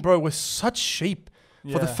thinking, bro, we're such sheep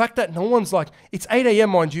for the fact that no one's like, it's 8 a.m.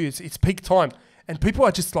 mind you, it's peak time. And people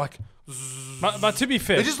are just like... But to be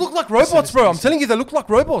fair... They just look like robots, bro. I'm telling you, they look like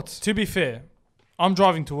robots. To be fair, I'm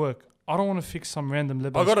driving to work. I don't want to fix some random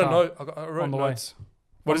Lebo's car. I wrote notes.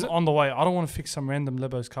 What is it? On the way. I don't want to fix some random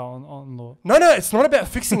Lebo's car on the... No, it's not about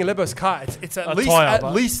fixing a Lebo's car. It's at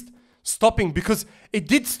least stopping, because it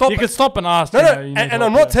did stop. You could stop and ask. And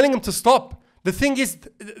I'm not telling him to stop. The thing is,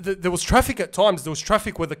 there was traffic at times. There was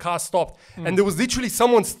traffic where the car stopped, and there was literally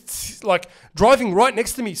someone like driving right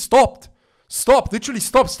next to me. Stopped, literally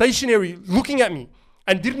stopped, stationary, looking at me,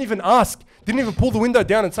 and didn't even ask. Didn't even pull the window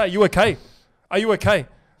down and say, "Are you okay? Are you okay?"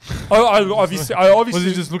 I obviously was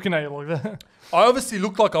he just looking at you like that? I obviously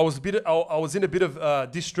looked like I was in a bit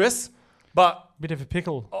of distress, but bit of a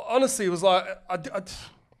pickle. Honestly, it was like I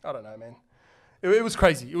don't know, man. It was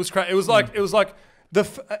crazy. It was like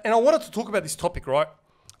and I wanted to talk about this topic, right?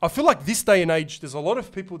 I feel like this day and age, there's a lot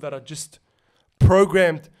of people that are just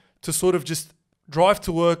programmed to sort of just drive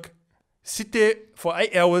to work, sit there for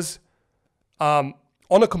 8 hours on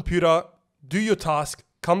a computer, do your task,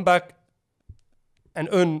 come back and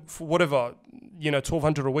earn for whatever,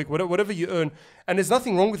 $1,200 a week, whatever you earn. And there's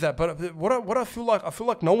nothing wrong with that. But what I feel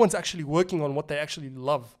like no one's actually working on what they actually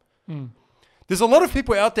love. There's a lot of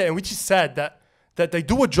people out there, and which is sad, that they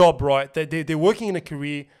do a job, right? They're working in a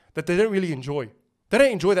career that they don't really enjoy. They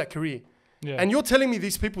don't enjoy that career. Yeah. And you're telling me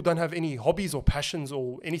these people don't have any hobbies or passions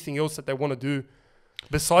or anything else that they want to do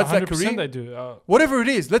besides that career? 100% they do. Whatever it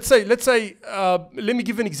is. Let's say, let me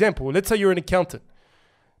give an example. Let's say you're an accountant.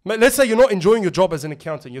 Let's say you're not enjoying your job as an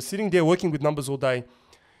accountant. You're sitting there working with numbers all day.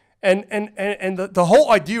 And the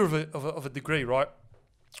whole idea of a degree, right?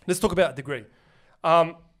 Let's talk about a degree.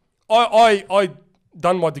 I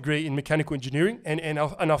done my degree in mechanical engineering, and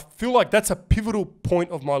I feel like that's a pivotal point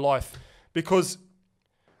of my life, because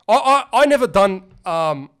I never done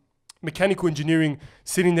mechanical engineering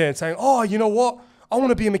sitting there and saying, "Oh, you know what? I want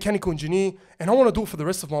to be a mechanical engineer and I want to do it for the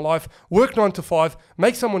rest of my life. Work 9 to 5,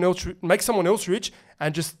 make someone else rich,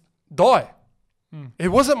 and just die." It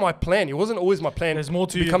wasn't my plan. It wasn't always my plan. There's more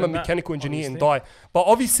to become a mechanical engineer and die. But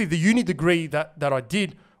obviously, the uni degree that I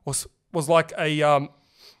did was like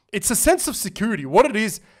it's a sense of security. What it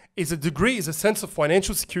is a degree, is a sense of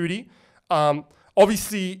financial security.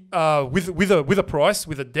 Obviously, with a price,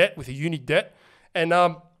 with a debt, with a uni debt. And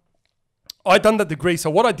I done that degree. So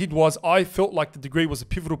what I did was I felt like the degree was a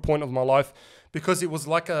pivotal point of my life because it was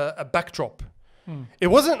like a backdrop. It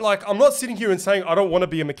wasn't like, I'm not sitting here and saying I don't want to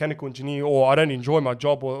be a mechanical engineer or I don't enjoy my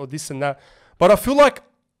job or this and that. But I feel like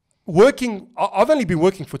I've only been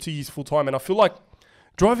working for 2 years full time, and I feel like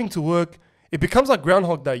driving to work, it becomes like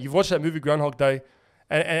Groundhog Day. You've watched that movie Groundhog Day,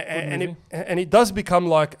 and it does become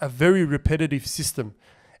like a very repetitive system.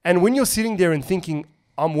 And when you're sitting there and thinking,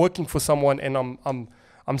 I'm working for someone and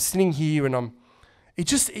I'm sitting here and it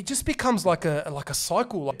just becomes like a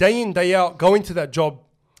cycle. Like day in, day out, going to that job.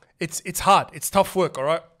 It's hard. It's tough work, all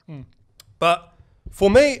right? But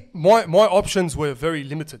for me, my options were very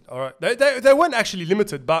limited, all right? They weren't actually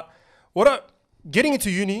limited, but getting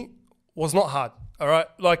into uni was not hard, all right?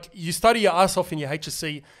 Like, you study your ass off in your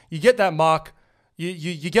HSC, you get that mark,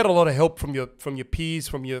 you get a lot of help from your peers,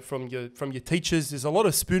 from your teachers. There's a lot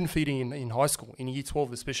of spoon feeding in high school, in year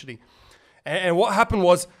 12 especially. And what happened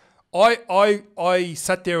was, I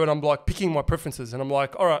sat there and I'm like picking my preferences, and I'm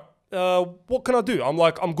like, all right, what can I do? I'm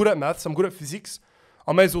like, I'm good at maths, I'm good at physics.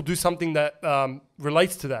 I may as well do something that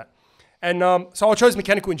relates to that. And so I chose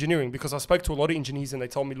mechanical engineering because I spoke to a lot of engineers and they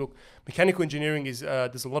told me, look, mechanical engineering is,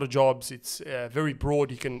 there's a lot of jobs. It's very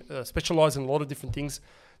broad. You can specialize in a lot of different things.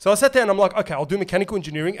 So I sat there and I'm like, okay, I'll do mechanical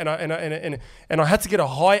engineering. And I had to get a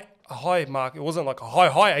high mark. It wasn't like a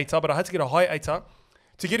high ATAR, but I had to get a high ATAR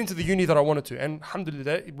to get into the uni that I wanted to. And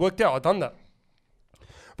alhamdulillah, it worked out. I've done that.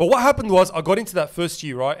 But what happened was I got into that first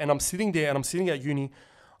year, right? And I'm sitting there and I'm sitting at uni.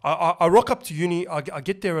 I rock up to uni. I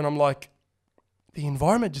get there and I'm like, the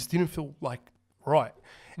environment just didn't feel like right.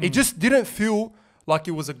 It just didn't feel like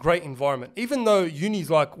it was a great environment. Even though uni is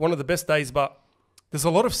like one of the best days, but there's a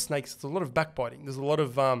lot of snakes. There's a lot of backbiting. There's a lot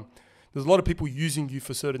of people using you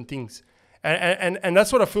for certain things. And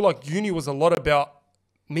that's what I feel like uni was a lot about.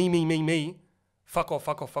 Me. Fuck off.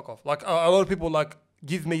 Like a lot of people like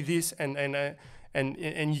give me this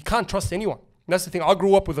and you can't trust anyone. And that's the thing. I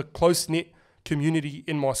grew up with a close-knit community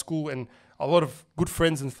in my school and a lot of good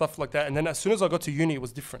friends and stuff like that. And then as soon as I got to uni, it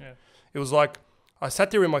was different. Yeah. It was like, I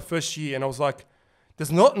sat there in my first year and I was like,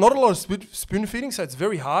 there's not a lot of spoon feeding, so it's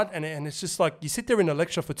very hard. And it's just like, you sit there in a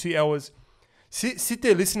lecture for 2 hours, sit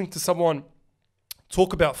there listening to someone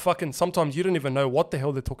talk about fucking, sometimes you don't even know what the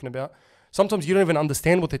hell they're talking about. Sometimes you don't even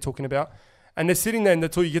understand what they're talking about. And they're sitting there and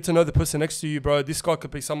until you get to know the person next to you, bro, this guy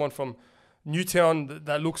could be someone from Newtown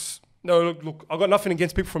that looks, look, I got nothing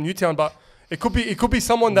against people from Newtown, but it could be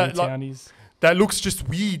someone that like, that looks just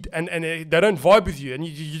weird and they don't vibe with you and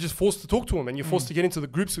you're just forced to talk to them and you're forced to get into the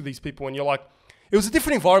groups with these people and you're like, it was a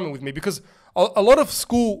different environment with me because a lot of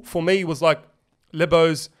school for me was like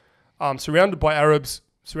Lebos, surrounded by Arabs,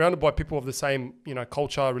 surrounded by people of the same,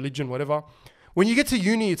 culture, religion, whatever. When you get to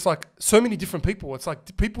uni, it's like so many different people. It's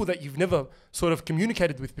like people that you've never sort of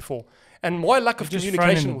communicated with before. And my lack of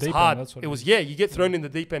communication was hard. It was, you get thrown in the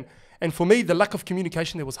deep end. And for me, the lack of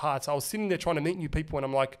communication there was hard. So I was sitting there trying to meet new people and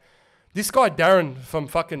I'm like, this guy Darren from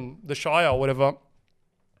fucking the Shire or whatever,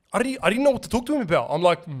 I didn't know what to talk to him about. I'm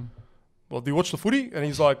like, well, do you watch the footy? And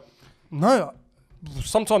he's like, no.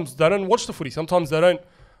 Sometimes they don't watch the footy. Sometimes they don't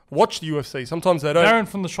watch the UFC. Sometimes they don't. Darren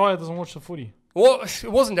from the Shire doesn't watch the footy. Well, it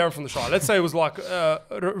wasn't Darren from the Shire. Let's say it was like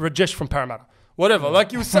Rajesh from Parramatta. Whatever.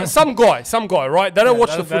 Like, it was some guy, right? They don't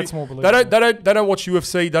watch the footy. That's more believable. They don't watch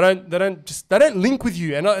UFC. They don't link with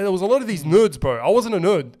you. And there was a lot of these nerds, bro. I wasn't a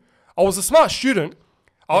nerd. I was a smart student.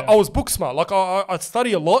 I was book smart. Like, I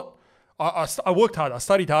study a lot. I worked hard. I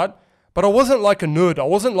studied hard. But I wasn't like a nerd. I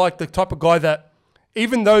wasn't like the type of guy that,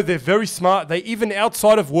 even though they're very smart, they even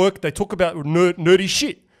outside of work, they talk about nerdy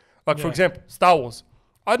shit. Like, for example, Star Wars.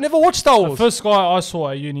 I'd never watched Star Wars. The first guy I saw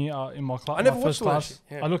at uni in my class, I never watched that shit.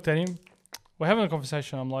 I looked at him. We're having a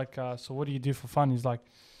conversation. I'm like, so what do you do for fun? He's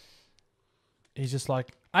just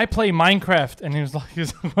like, I play Minecraft. And he was like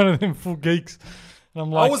one of them full geeks. And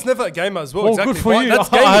I'm like, I was never a gamer as well. Well, exactly. Good for you.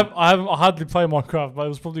 That's I hardly play Minecraft, but it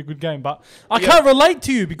was probably a good game. But I can't relate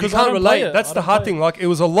to you because I don't relate. That's the hard thing. Like, it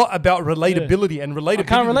was a lot about relatability and relatability. I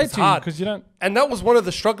can't relate to you because you don't. And that was one of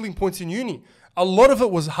the struggling points in uni. A lot of it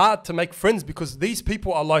was hard to make friends because these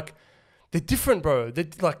people are like, they're different, bro. They're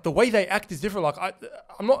like, the way they act is different. Like,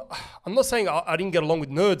 I'm not saying I didn't get along with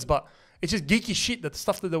nerds, but it's just geeky shit, that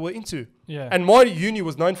stuff that they were into. Yeah. And my uni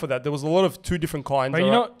was known for that. There was a lot of two different kinds.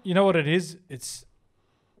 But you know what it is? It's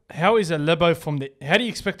how is a Lebo how do you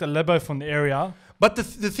expect a Lebo from the area? But the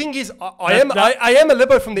thing is, I am a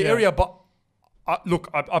Lebo from the area, but look,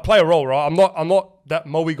 I play a role, right? I'm not that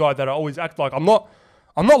Moe guy that I always act like. I'm not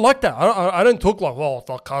like that. I don't talk like, well,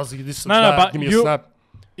 Kazi, this and that, give me a snap.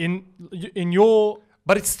 in your...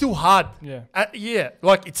 But it's still hard. Yeah.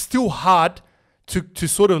 Like it's still hard to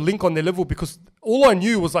sort of link on their level because all I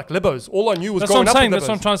knew was like Lebos. All I knew was That's growing what I'm up saying. with That's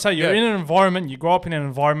what I'm trying to say. You're in an environment, you grow up in an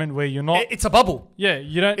environment where you're not... It's a bubble. Yeah,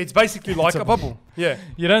 you don't... It's basically like a bubble. Yeah.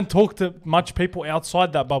 You don't talk to much people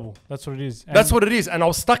outside that bubble. That's what it is. And that's what it is. And I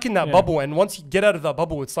was stuck in that bubble. And once you get out of that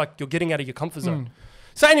bubble, it's like you're getting out of your comfort zone.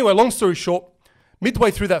 So anyway, long story short, midway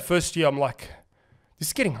through that first year, I'm like, this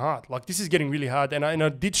is getting hard. Like this is getting really hard. And I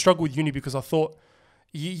did struggle with uni because I thought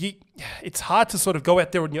it's hard to sort of go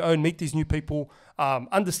out there on your own, meet these new people,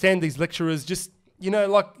 understand these lecturers, just...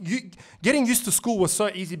 getting used to school was so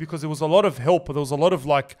easy because there was a lot of help. There was a lot of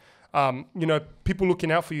people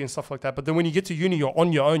looking out for you and stuff like that. But then when you get to uni, you're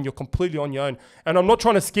on your own. You're completely on your own. And I'm not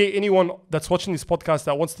trying to scare anyone that's watching this podcast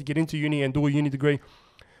that wants to get into uni and do a uni degree.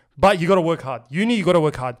 But you got to work hard. Uni, you got to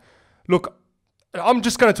work hard. Look, I'm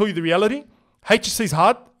just going to tell you the reality. HSC is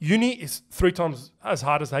hard. Uni is 3 times as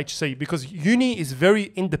hard as HSC because uni is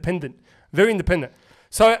very independent. Very independent.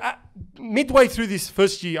 So midway through this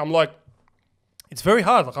first year, I'm like, it's very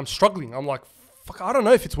hard. Like I'm struggling. I'm like, fuck, I don't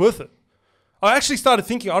know if it's worth it. I actually started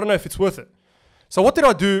thinking, I don't know if it's worth it. So what did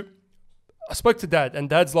I do? I spoke to Dad and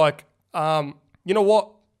Dad's like, you know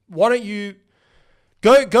what? Why don't you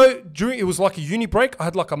go during, it was like a uni break. I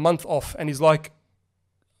had like a month off and he's like,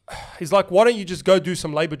 why don't you just go do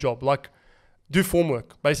some labor job? Like do form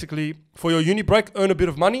work basically for your uni break, earn a bit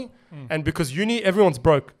of money. And because uni, everyone's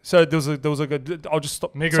broke. So there was a good, I'll just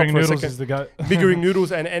stop. Miggering noodles is the go. Miggering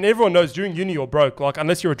noodles. And everyone knows during uni, you're broke. Like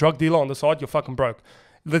unless you're a drug dealer on the side, you're fucking broke.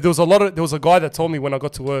 There was a guy that told me when I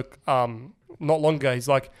got to work, not long ago, he's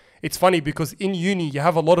like, it's funny because in uni, you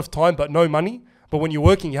have a lot of time, but no money. But when you're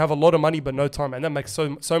working, you have a lot of money, but no time. And that makes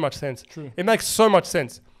so much sense. True. It makes so much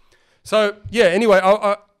sense. So yeah, anyway,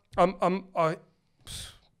 for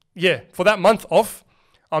that month off,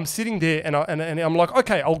 I'm sitting there and I'm like,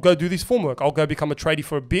 okay, I'll go do this form work. I'll go become a tradie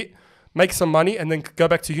for a bit, make some money, and then go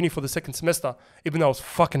back to uni for the second semester. Even though I was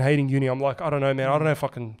fucking hating uni, I'm like, I don't know, man. I don't know if I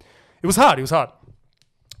can. It was hard.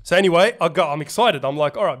 So anyway, I'm excited. I'm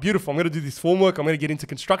like, all right, beautiful. I'm going to do this form work. I'm going to get into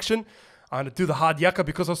construction. I'm going to do the hard yakka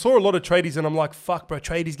because I saw a lot of tradies and I'm like, fuck, bro,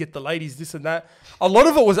 tradies get the ladies, this and that. A lot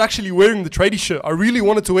of it was actually wearing the tradie shirt. I really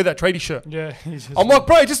wanted to wear that tradie shirt. Yeah. I'm like,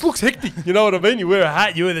 bro, it just looks hectic. You know what I mean? You wear a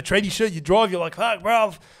hat, you wear the tradie shirt, you drive, you're like, fuck,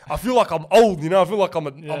 bro, I feel like I'm old, you know? I feel like I'm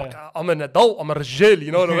an adult, I'm a rajel,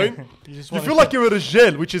 you know what I mean? you feel like you're a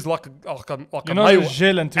rajel, which is like a you're not a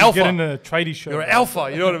rajel until you get in a tradie shirt. You're an alpha,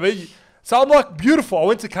 you know what I mean? So I'm like, beautiful. I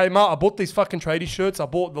went to Kmart, I bought these fucking tradie shirts, I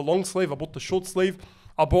bought the long sleeve, I bought the short sleeve,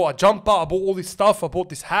 I bought a jumper, I bought all this stuff, I bought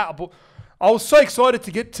this hat, I was so excited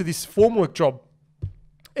to get to this form work job.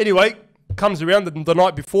 Anyway, comes around the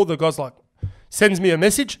night before, the guy's like, sends me a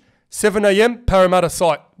message, 7 a.m, Parramatta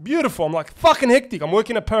site. Beautiful. I'm like, fucking hectic. I'm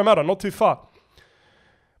working at Parramatta, not too far.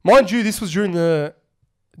 Mind you, this was during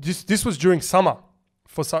this was during summer.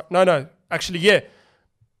 Actually, yeah.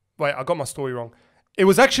 Wait, I got my story wrong. It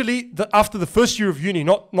was actually after the first year of uni,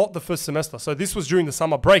 not the first semester. So this was during the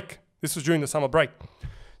summer break.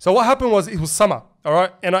 So what happened was it was summer, all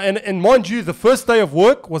right? And mind you, the first day of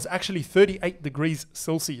work was actually 38 degrees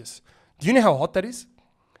Celsius. Do you know how hot that is?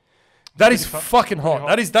 That is fucking hot.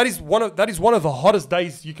 That is one of the hottest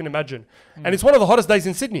days you can imagine. And it's one of the hottest days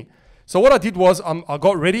in Sydney. So what I did was I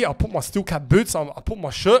got ready. I put my steel cap boots. I put my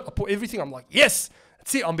shirt. I put everything. I'm like, yes,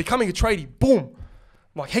 that's it. I'm becoming a tradie. Boom.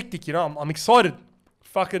 I'm like hectic, you know. I'm excited.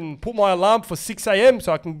 Fucking put my alarm for 6 a.m.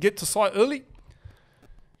 so I can get to site early.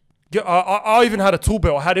 I even had a tool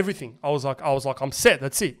belt. I had everything. I was like, I'm set.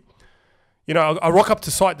 That's it. You know, I rock up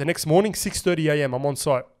to site the next morning, 6:30 a.m. I'm on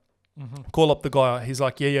site. Call up the guy. He's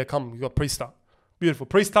like, yeah, come. You got pre-start. Beautiful.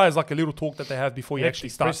 Pre-start is like a little talk that they have before you actually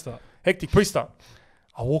start. Pre-start. Hectic pre-start.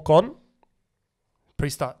 I walk on.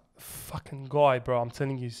 Pre-start. Fucking guy, bro. I'm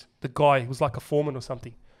telling you. The guy, he was like a foreman or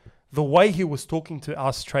something. The way he was talking to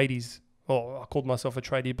us tradies. I called myself a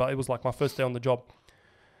tradie, but it was like my first day on the job.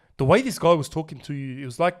 The way this guy was talking to you, it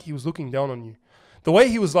was like he was looking down on you. The way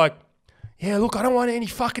he was like, yeah, look, I don't want any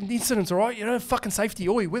fucking incidents, all right? You know, fucking safety.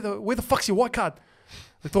 Oi, where the fuck's your white card?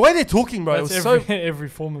 Like the way they're talking, bro, that's it was every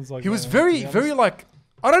foreman's like. He was very like.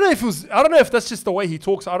 I don't know if that's just the way he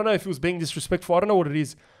talks. I don't know if he was being disrespectful. I don't know what it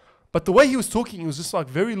is, but the way he was talking, he was just like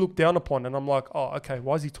very looked down upon. And I'm like, oh, okay,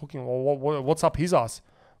 why is he talking? Well, what's up his ass?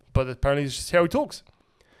 But apparently, it's just how he talks.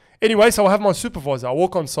 Anyway, so I have my supervisor. I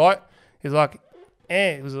walk on site. He's like,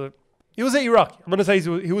 he was an Iraqi. I'm gonna say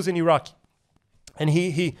he was an Iraqi, and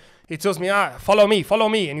he tells me, follow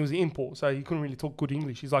me, and he was an import, so he couldn't really talk good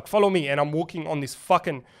English. He's like, follow me, and I'm walking on this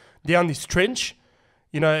fucking down this trench,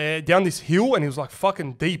 you know, down this hill, and it was like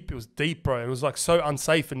fucking deep. It was deep, bro. It was like so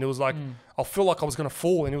unsafe, and it was like I feel like I was gonna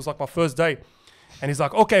fall, and it was like my first day. And he's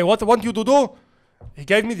like, okay, what want you to do? He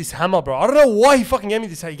gave me this hammer, bro. I don't know why he fucking gave me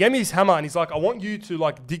this. He gave me this hammer and he's like, I want you to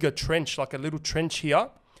like dig a trench, like a little trench here,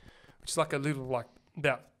 which is like a little, like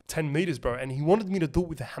about 10 meters, bro. And he wanted me to do it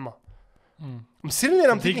with a hammer. I'm sitting there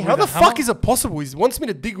and I'm thinking, how the fuck is it possible? He wants me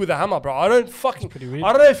to dig with a hammer, bro. I don't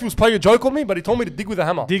know if he was playing a joke on me, but he told me to dig with a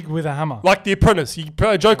hammer. Dig with a hammer. Like The Apprentice. He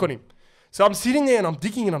played a joke on him. So I'm sitting there and I'm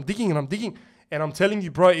digging and I'm digging and I'm digging. And I'm telling you,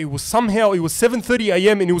 bro, it was 7:30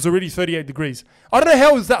 a.m. and it was already 38 degrees. I don't know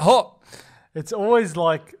how it was that hot. It's always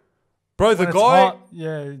like... Bro, the guy... Hot,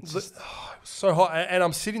 yeah. It was so hot. And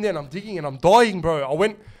I'm sitting there and I'm digging and I'm dying, bro.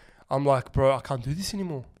 I'm like, bro, I can't do this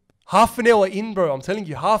anymore. Half an hour in, bro. I'm telling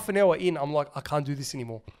you, half an hour in, I'm like, I can't do this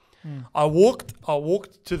anymore. I walked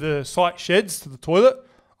to the site sheds, to the toilet.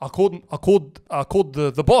 I called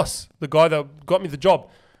the boss, the guy that got me the job.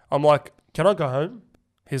 I'm like, can I go home?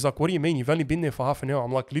 He's like, what do you mean? You've only been there for half an hour.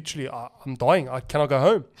 I'm like, literally, I'm dying. Can I go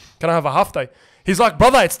home? Can I have a half day? He's like,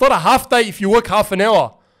 brother, it's not a half day if you work half an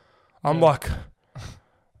hour. I'm like,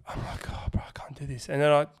 oh, bro, I can't do this. And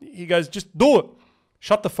then he goes, just do it.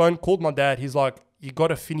 Shut the phone, called my dad. He's like, you got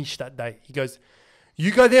to finish that day. He goes,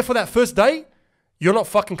 you go there for that first day, you're not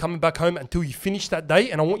fucking coming back home until you finish that day,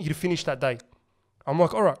 and I want you to finish that day. I'm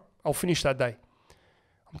like, all right, I'll finish that day.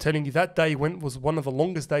 I'm telling you, that day was one of the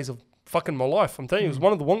longest days of fucking my life. I'm telling you, it was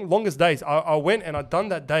one of the longest days. I went and I done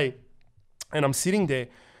that day, and I'm sitting there,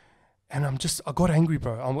 and I got angry,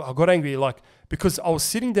 bro. I got angry, like, because I was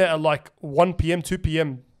sitting there at like 1 p.m., 2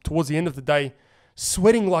 p.m. towards the end of the day,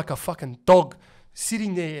 sweating like a fucking dog,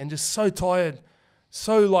 sitting there and just so tired,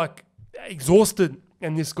 so like exhausted.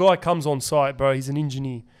 And this guy comes on site, bro. He's an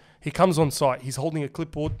engineer. He comes on site. He's holding a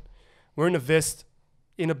clipboard, wearing a vest,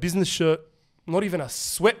 in a business shirt, not even a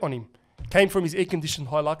sweat on him. Came from his air-conditioned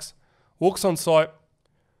Hilux, walks on site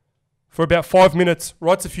for about 5 minutes,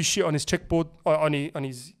 writes a few shit on his checkboard, on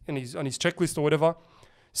his checklist or whatever,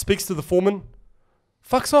 speaks to the foreman,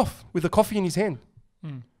 fucks off with a coffee in his hand.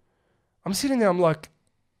 I'm sitting there, I'm like,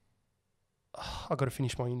 I got to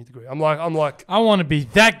finish my uni degree. I'm like, I want to be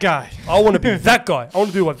that guy. I want to be that guy. I want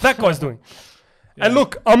to do what that guy's doing. Yeah. And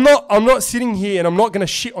look, I'm not sitting here and I'm not going to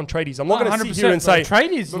shit on tradies. I'm not going to sit here and say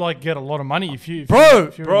tradies like get a lot of money if you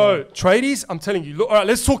tradies. I'm telling you. Look, all right,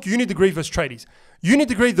 let's talk uni degree versus tradies. Uni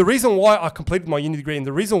degree. The reason why I completed my uni degree and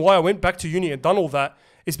the reason why I went back to uni and done all that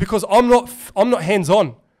is because I'm not hands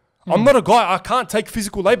on. I'm not a guy. I can't take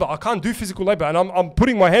physical labor. I can't do physical labor, and I'm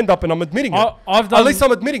putting my hand up and I'm admitting it. At least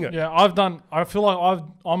I'm admitting it. Yeah, I feel like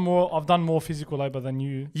I've done more physical labor than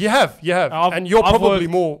you. You have, and you're probably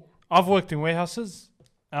more. I've worked in warehouses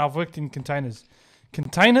and I've worked in containers.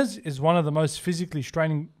 Containers is one of the most physically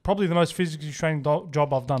straining, probably the most physically straining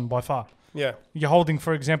job I've done by far. Yeah, you're holding,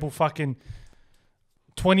 for example, fucking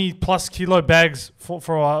 20 plus kilo bags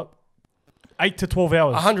for 8 to 12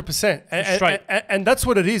 hours. 100%. Straight. And that's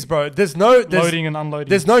what it is, bro. There's loading and unloading.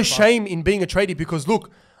 There's no shame in being a tradie because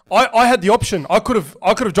look, I had the option. I could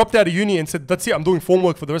have dropped out of uni and said, that's it, I'm doing form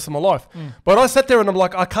work for the rest of my life. But I sat there and I'm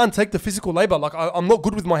like, I can't take the physical labor. Like I'm not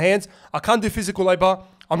good with my hands. I can't do physical labor.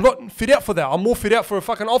 I'm not fit out for that. I'm more fit out for a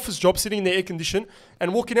fucking office job, sitting in the air condition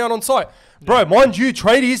and walking out on site. Bro, mind you,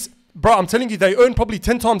 tradies, bro, I'm telling you, they earn probably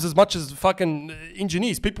 10 times as much as fucking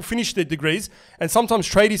engineers. People finish their degrees, and sometimes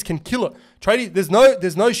tradies can kill it. Tradie,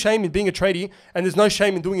 there's no shame in being a tradie, and there's no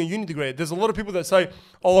shame in doing a uni degree. There's a lot of people that say,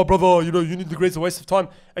 oh, brother, uni degree is a waste of time.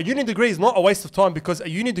 A uni degree is not a waste of time because a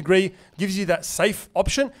uni degree gives you that safe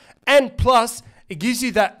option, and plus, it gives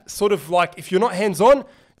you that sort of like, if you're not hands-on,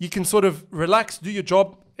 you can sort of relax, do your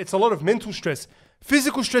job. It's a lot of mental stress.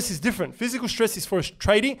 Physical stress is different. Physical stress is for a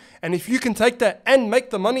tradie, and if you can take that and make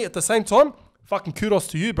the money at the same time, fucking kudos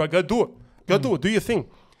to you, bro. Go do it. Go do it. Do your thing.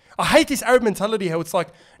 I hate this Arab mentality how it's like,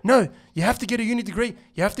 no, you have to get a uni degree.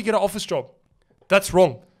 You have to get an office job. That's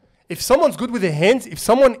wrong. If someone's good with their hands, if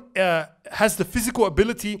someone has the physical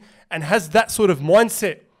ability and has that sort of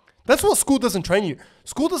mindset, that's what school doesn't train you.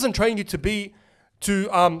 School doesn't train you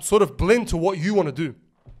to sort of blend to what you want to do.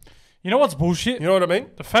 You know what's bullshit? You know what I mean?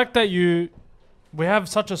 The fact that we have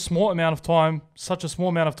such a small amount of time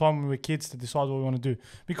when we're kids to decide what we want to do.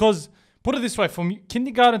 Because, put it this way, from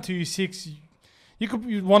kindergarten to year 6,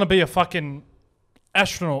 you want to be a fucking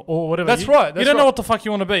astronaut or whatever. That's right. You don't know what the fuck you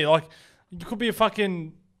want to be. Like, you could be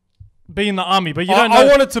be in the army, but you don't know. I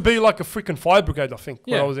wanted to be like a freaking fire brigade, I think,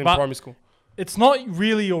 when I was in primary school. It's not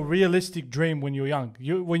really your realistic dream when you're young.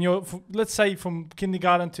 Let's say from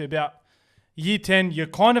kindergarten to about year 10, you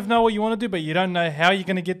kind of know what you want to do, but you don't know how you're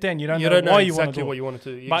going to get there, and you don't know why you want to do it. What you want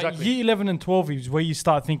to do. But year 11 and 12 is where you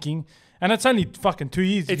start thinking, and it's only fucking 2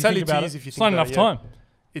 years. It's only 2 years if you think about it. It's not enough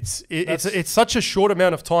time. It's such a short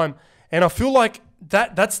amount of time, and I feel like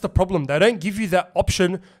that's the problem. They don't give you that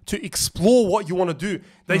option to explore what you want to do.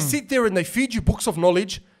 They sit there and they feed you books of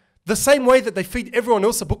knowledge the same way that they feed everyone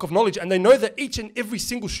else a book of knowledge, and they know that each and every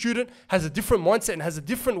single student has a different mindset and has a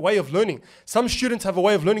different way of learning. Some students have a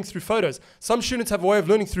way of learning through photos. Some students have a way of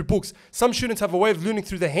learning through books. Some students have a way of learning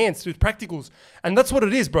through their hands, through practicals. And that's what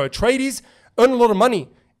it is, bro. Tradies earn a lot of money.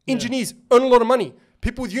 Engineers earn a lot of money.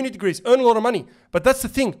 People with uni degrees earn a lot of money. But that's the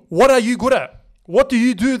thing. What are you good at? What do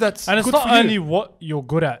you do that's good for you? And it's not only what you're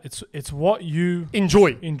good at. It's what you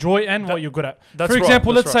enjoy and what you're good at. That's for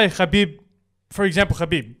example, right, let's say Khabib. For example,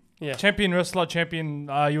 Khabib. Yeah. Champion wrestler, champion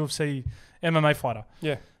UFC MMA fighter.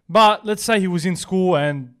 Yeah. But let's say he was in school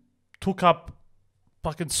and took up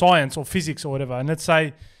fucking science or physics or whatever, and let's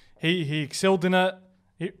say he excelled in it.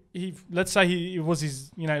 He let's say it was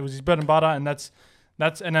his it was his bread and butter, and that's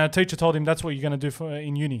and a teacher told him that's what you're going to do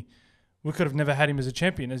in uni. We could have never had him as a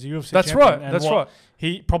champion, as a UFC That's champion. right. And that's what right.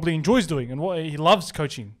 He probably enjoys doing and what he loves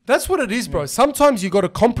coaching. That's what it is, bro. Sometimes you got to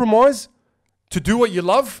compromise to do what you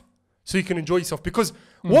love so you can enjoy yourself. Because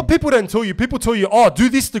what people don't tell you, people tell you, oh, do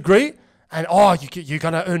this degree and you're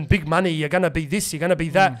going to earn big money. You're going to be this, you're going to be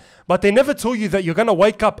that. But they never tell you that you're going to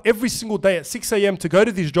wake up every single day at 6 a.m. to go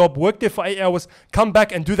to this job, work there for 8 hours, come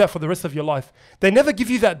back and do that for the rest of your life. They never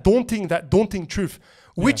give you that daunting truth,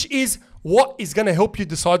 which is what is going to help you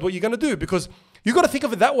decide what you're going to do. Because you got to think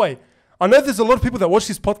of it that way. I know there's a lot of people that watch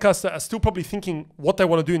this podcast that are still probably thinking what they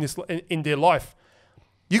want to do in their life.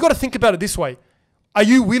 You got to think about it this way. Are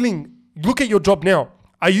you willing, look at your job now.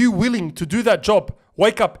 Are you willing to do that job,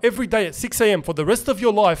 wake up every day at 6 a.m. for the rest of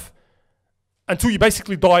your life until you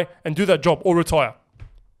basically die and do that job or retire?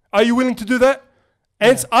 Are you willing to do that?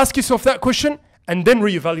 And ask yourself that question and then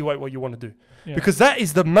reevaluate what you want to do. Yeah. Because that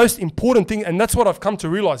is the most important thing, and that's what I've come to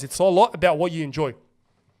realize. It's a lot about what you enjoy.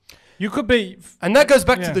 You could be... And that goes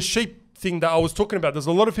back to the sheep thing that I was talking about. There's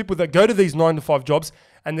a lot of people that go to these 9-to-5 jobs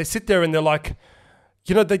and they sit there and they're like,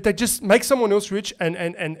 they just make someone else rich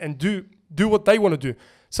and do what they want to do.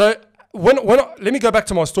 So let me go back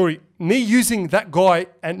to my story. Me using that guy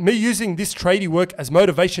and me using this tradie work as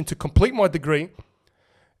motivation to complete my degree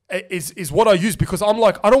is what I use, because I'm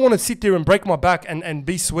like, I don't want to sit there and break my back and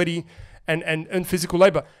be sweaty and earn physical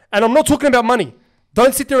labor. And I'm not talking about money.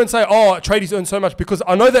 Don't sit there and say, oh, tradies earn so much, because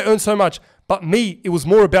I know they earn so much. But me, it was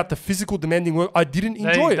more about the physical demanding work. I didn't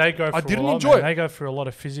enjoy it. I didn't enjoy it. They go through a lot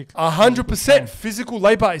of physical. 100%. Physical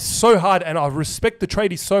labor is so hard, and I respect the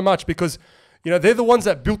tradies so much because, they're the ones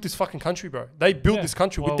that built this fucking country, bro. They built this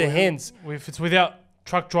country with their hands. If it's without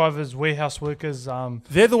truck drivers, warehouse workers,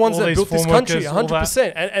 they're the ones that built this country,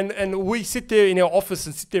 100%. And we sit there in our office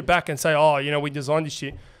and sit there back and say, oh, we designed this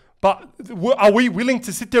shit. But are we willing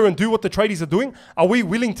to sit there and do what the tradies are doing? Are we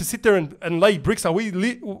willing to sit there and lay bricks? Are we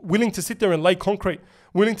willing to sit there and lay concrete?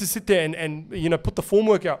 Willing to sit there and put the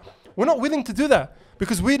formwork out? We're not willing to do that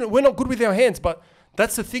because we're not good with our hands. But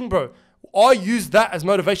that's the thing, bro. I use that as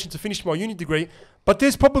motivation to finish my uni degree. But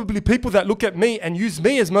there's probably people that look at me and use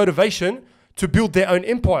me as motivation to build their own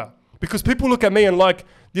empire. Because people look at me and like,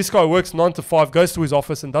 this guy works 9 to 5, goes to his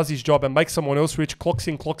office and does his job and makes someone else rich, clocks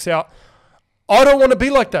in, clocks out. I don't want to be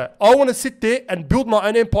like that. I want to sit there and build my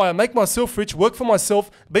own empire, make myself rich, work for myself,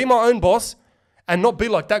 be my own boss, and not be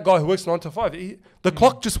like that guy who works 9 to 5. The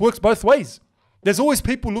clock just works both ways. There's always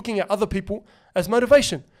people looking at other people as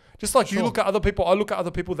motivation. Just like you look at other people, I look at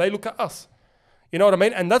other people, they look at us. You know what I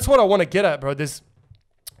mean? And that's what I want to get at, bro. There's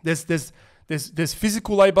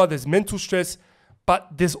physical labor, there's mental stress, but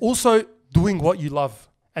there's also doing what you love.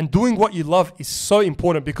 And doing what you love is so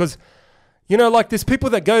important because, there's people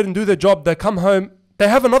that go and do their job, they come home, they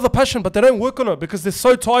have another passion, but they don't work on it because they're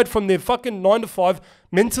so tired from their fucking 9 to 5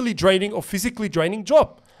 mentally draining or physically draining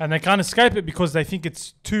job. And they can't escape it because they think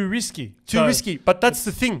it's too risky. Too risky. But that's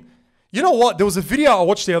the thing. You know what? There was a video I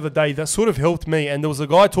watched the other day that sort of helped me, and there was a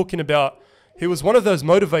guy talking about, he was one of those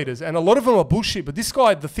motivators, and a lot of them are bullshit, but this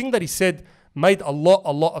guy, the thing that he said made a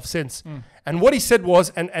lot of sense. And what he said was,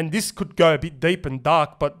 and this could go a bit deep and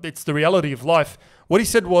dark, but it's the reality of life. What he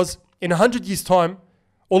said was, in 100 years' time,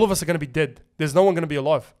 all of us are going to be dead. There's no one going to be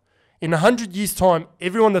alive. In 100 years' time,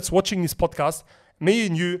 everyone that's watching this podcast, me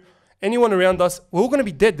and you, anyone around us, we're all going to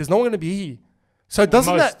be dead. There's no one going to be here. So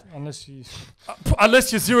doesn't that...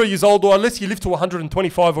 Unless you're 0 years old or unless you live to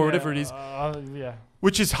 125 or whatever it is.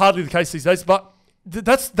 Which is hardly the case these days. But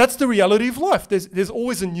that's the reality of life. There's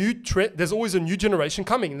always a new trend. There's always a new generation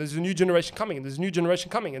coming. And there's a new generation coming. And there's a new generation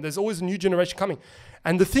coming. And there's always a new generation coming.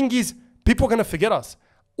 And the thing is, people are going to forget us.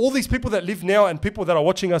 All these people that live now and people that are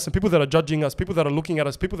watching us and people that are judging us, people that are looking at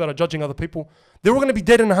us, people that are judging other people, they're all going to be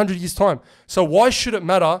dead in 100 years' time. So why should it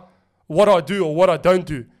matter what I do or what I don't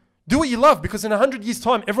do? Do what you love, because in 100 years'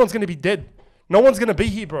 time, everyone's going to be dead. No one's going to be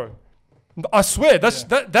here, bro. I swear,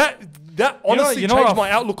 that honestly changed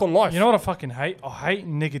my outlook on life. You know what I fucking hate? I hate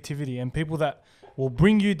negativity and people that will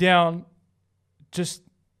bring you down just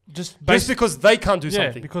because they can't do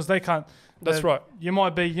something. Because they can't. That's right. You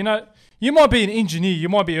might be, you might be an engineer, you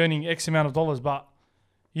might be earning X amount of dollars, but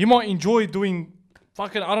you might enjoy doing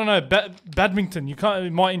fucking, I don't know, badminton. You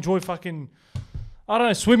might enjoy fucking, I don't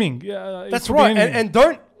know, swimming. That's right. And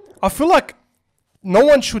I feel like no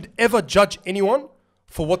one should ever judge anyone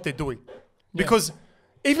for what they're doing. Because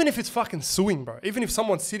even if it's fucking sewing, bro, even if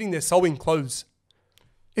someone's sitting there sewing clothes,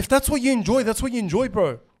 if that's what you enjoy, that's what you enjoy,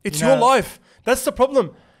 bro. It's your life. That's the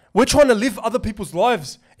problem. We're trying to live other people's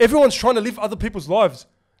lives. Everyone's trying to live other people's lives.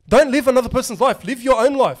 Don't live another person's life. Live your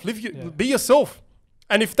own life. Be yourself.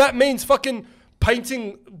 And if that means fucking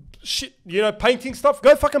painting shit, painting stuff,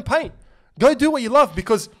 go fucking paint. Go do what you love,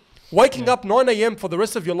 because waking up 9 a.m. for the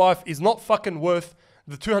rest of your life is not fucking worth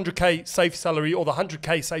the 200K safe salary or the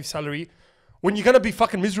 100K safe salary when you're going to be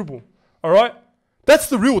fucking miserable. All right? That's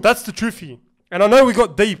the truth here. And I know we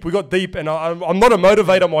got deep, and I'm not a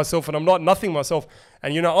motivator myself, and I'm not nothing myself.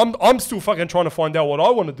 And, I'm still fucking trying to find out what I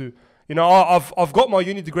want to do. I've got my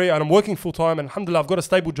uni degree and I'm working full time, and alhamdulillah, I've got a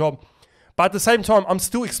stable job. But at the same time, I'm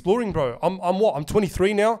still exploring, bro. I'm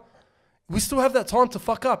 23 now. We still have that time to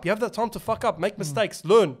fuck up. You have that time to fuck up, make mistakes,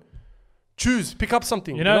 learn, choose, pick up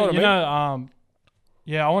something. I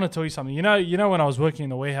want to tell you something. You know when I was working in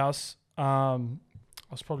the warehouse, I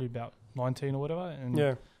was probably about 19 or whatever.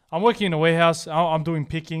 And I'm working in a warehouse. I'm doing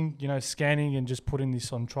picking, scanning and just putting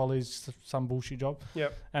this on trolleys, some bullshit job.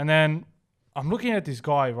 Yep. And then I'm looking at this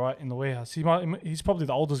guy, right, in the warehouse. He's probably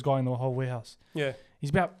the oldest guy in the whole warehouse. Yeah. He's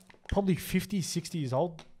about probably 50, 60 years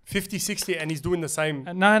old. 50, 60, and he's doing the same.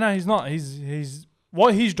 No, he's not. He's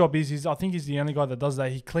what his job is I think he's the only guy that does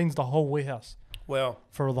that. He cleans the whole warehouse. Wow.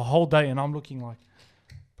 For the whole day. And I'm looking like,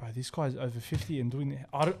 bro, this guy's over 50 and doing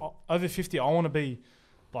over 50. I want to be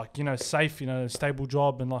like, safe, stable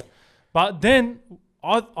job and like. But then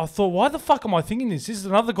I thought, why the fuck am I thinking this? This is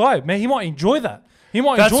another guy. Man, he might enjoy that. He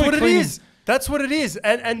might enjoy cleaning. That's what it is.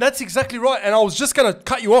 And that's exactly right. And I was just going to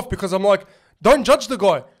cut you off because I'm like, don't judge the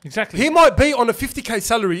guy. Exactly. He might be on a 50K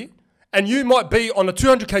salary and you might be on a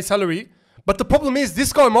 200K salary. But the problem is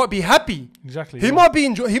this guy might be happy. Exactly. He might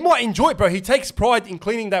enjoy it, bro. He takes pride in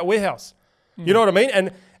cleaning that warehouse. You know what I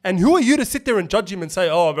mean? And who are you to sit there and judge him and say,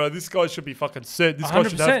 oh, bro, this guy should be fucking set. This guy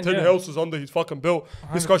should have 10 houses under his fucking belt.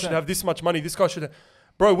 100%. This guy should have this much money. This guy should have...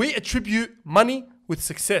 Bro, we attribute money with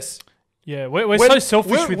success. Yeah, we're so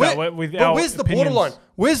selfish with that. But where's the borderline?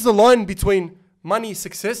 Where's the line between money,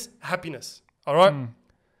 success, happiness? All right?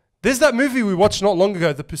 There's that movie we watched not long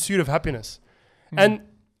ago, The Pursuit of Happiness.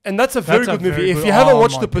 And that's a very good movie. If you haven't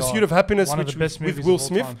watched The Pursuit of Happiness, with Will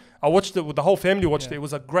Smith, I watched it with the whole family. Watched it. It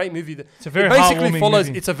was a great movie. It's a very heartwarming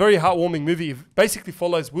movie. It's a very heartwarming movie. It basically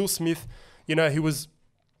follows Will Smith. He was,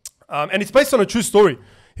 and it's based on a true story.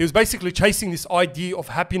 He was basically chasing this idea of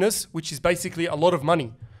happiness, which is basically a lot of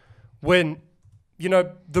money. When,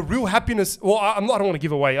 the real happiness. Well, I don't want to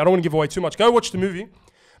give away. I don't want to give away too much. Go watch the movie.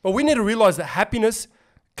 But we need to realize that happiness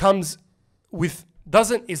comes with.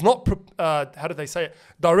 Is not how do they say it,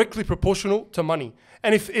 directly proportional to money.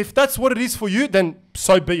 And if that's what it is for you, then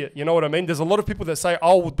so be it. You know what I mean? There's a lot of people that say,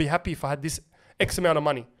 I would be happy if I had this X amount of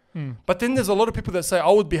money. But then there's a lot of people that say, I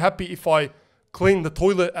would be happy if I clean the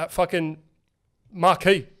toilet at fucking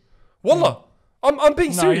Marquee. Wallah, I'm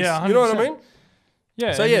being serious. Yeah, you know what I mean?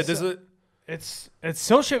 Yeah. So yeah, there's it's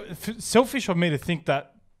selfish of me to think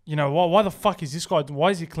that, why the fuck is this guy,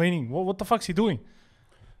 why is he cleaning? What the fuck's he doing?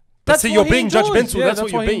 That's you're being judgmental. Yeah, that's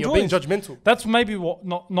what you're being. You're being judgmental. That's maybe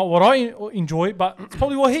not what I enjoy, but it's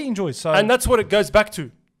probably what he enjoys. So, and that's what it goes back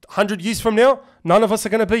to. 100 years from now, none of us are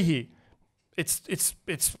going to be here. It's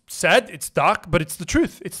sad, it's dark, but it's the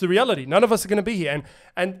truth. It's the reality. None of us are going to be here.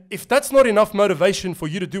 And if that's not enough motivation for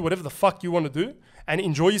you to do whatever the fuck you want to do and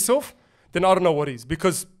enjoy yourself, then I don't know what is.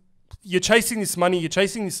 Because you're chasing this money, you're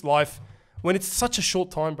chasing this life when it's such a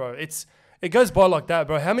short time, bro. It goes by like that,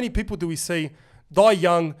 bro. How many people do we see die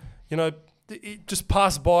young? It just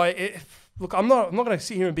pass by. Look, I'm not going to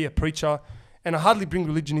sit here and be a preacher, and I hardly bring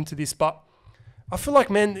religion into this, but I feel like,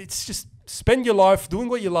 man, it's just spend your life doing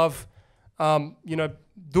what you love,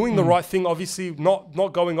 doing the right thing, obviously,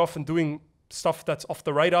 not going off and doing stuff that's off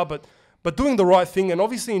the radar, but doing the right thing and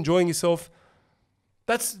obviously enjoying yourself.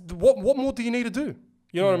 That's what more do you need to do?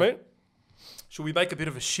 You know what I mean? Should we make a bit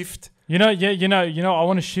of a shift? I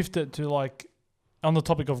want to shift it to like on the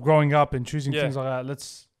topic of growing up and choosing things like that.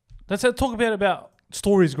 Let's talk about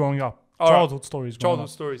stories growing up. Childhood stories. Childhood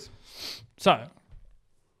stories. So,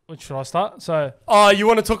 Which should I start? So You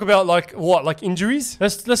want to talk about like what? Like injuries?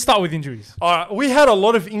 let's start with injuries. All right. We had a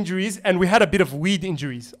lot of injuries and we had a bit of weird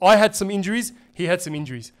injuries. I had some injuries. He had some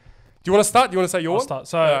injuries. Do you want to start? Do you want to say your I'll one? start.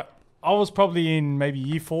 So I was probably in maybe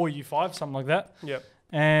year 4, year 5, something like that. Yeah.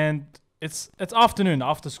 And it's afternoon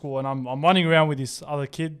after school, and I'm running around with this other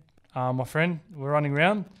kid, my friend. We're running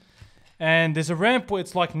around, and there's a ramp where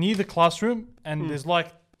it's like near the classroom, and there's like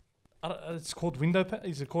it's called window pan.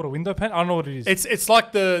 Is it called a window pan? I don't know what it is. It's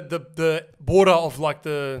like the border of like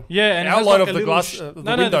the and outline like of the glass. The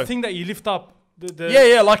no, window. the thing that you lift up.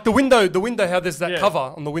 Like the window. The window. How there's that cover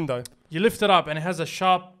on the window. You lift it up, and it has a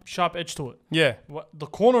sharp edge to it. Yeah. The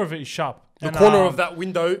corner of it is sharp. The corner of that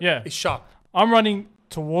window is sharp. I'm running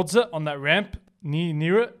towards it on that ramp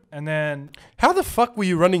near it, and then how the fuck were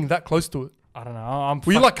you running that close to it? I don't know.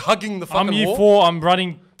 Were you like hugging the fucking wall? I'm year 4. I'm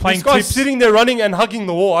running, playing this guy's tips. sitting there running and hugging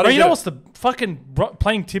the wall. I don't you know what's the fucking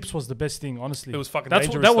playing tips was the best thing, honestly. It was fucking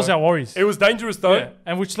dangerous. That was our worries. It was dangerous though. Yeah.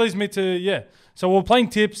 And which leads me to So we're playing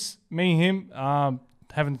tips, me and him,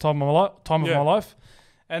 having the time of my life,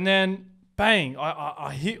 and then bang,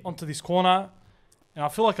 I hit onto this corner, and I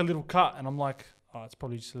feel like a little cut, and I'm like, oh, it's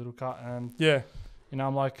probably just a little cut, and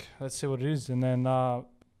I'm like, let's see what it is, and then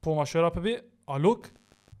pull my shirt up a bit. I look,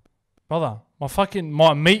 brother,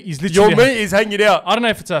 my meat is literally... Your meat is hanging out. I don't know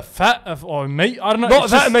if it's a fat or meat. I don't know. Not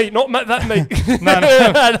that meat. No.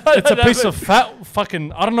 It's a piece of fat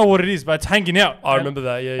fucking... I don't know what it is, but it's hanging out. I remember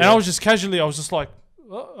that, And I was just like,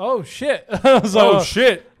 oh shit. I was like, oh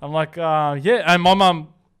shit. I'm like, And my mum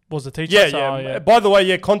was a teacher. Yeah. By the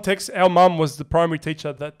way, context, our mum was the primary teacher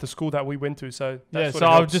at the school that we went to. So that's so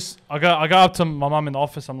I go up to my mum in the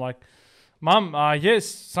office. I'm like, Mum, yes,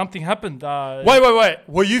 something happened. Wait.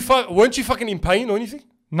 Weren't you fucking in pain or anything?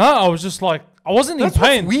 No, I was just like, I wasn't in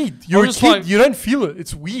pain. That's weird. You're a kid. Like, you don't feel it.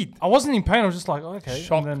 It's weird. I wasn't in pain. I was just like, okay.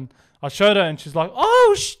 Shocked. And then I showed her, and she's like,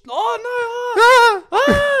 oh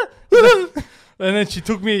no. And then she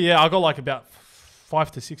took me. I got like about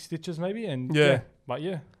 5 to 6 stitches maybe. And but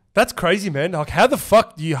that's crazy, man. Like, how the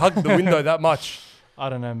fuck do you hug the window that much? I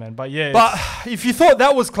don't know, man. But But if you thought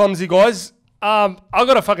that was clumsy, guys, I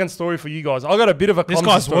got a fucking story for you guys. I got a bit of a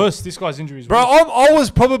clumsy story. Worse. This guy's injury is worse. Bro, I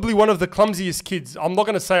was probably one of the clumsiest kids. I'm not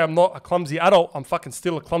going to say I'm not a clumsy adult. I'm fucking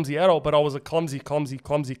still a clumsy adult, but I was a clumsy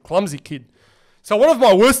kid. So one of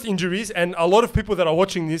my worst injuries, and a lot of people that are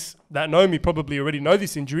watching this that know me probably already know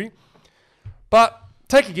this injury, but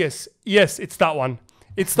take a guess. Yes, it's that one.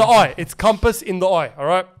 It's the eye. It's compass in the eye, all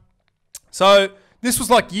right? So this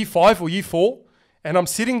was like year 5 or year 4. And I'm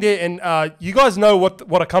sitting there, and you guys know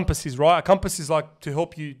what a compass is, right? A compass is like to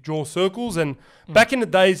help you draw circles. And back in the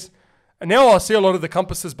days, and now I see a lot of the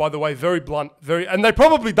compasses, by the way, very blunt, and they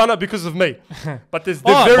probably done it because of me. But they're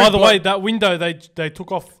very by the blunt. way, that window they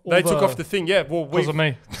took off. Took off the thing, yeah. Well, because of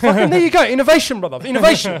me. Fucking there you go, innovation, brother,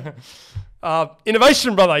 innovation,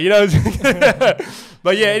 innovation, brother. You know.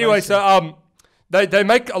 But yeah, anyway, so they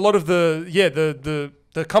make a lot of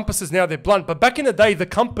the compasses now, they're blunt. But back in the day, the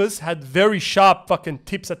compass had very sharp fucking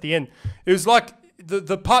tips at the end. It was like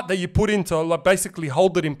the part that you put in to like basically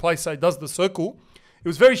hold it in place so it does the circle. It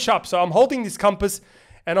was very sharp. So I'm holding this compass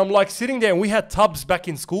and I'm like sitting there, and we had tubs back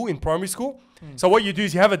in school, in primary school. So what you do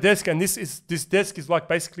is you have a desk, and this desk is like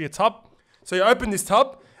basically a tub. So you open this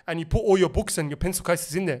tub and you put all your books and your pencil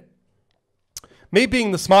cases in there. Me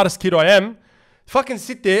being the smartest kid I am, fucking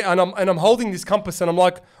sit there and I'm holding this compass, and I'm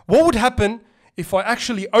like, what would happen if I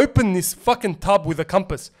actually open this fucking tub with a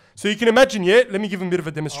compass? So you can imagine, let me give a bit of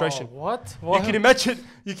a demonstration. What? You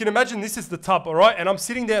can imagine this is the tub, all right? And I'm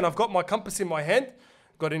sitting there and I've got my compass in my hand.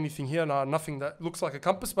 Got anything here? No, nothing that looks like a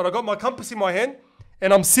compass, but I got my compass in my hand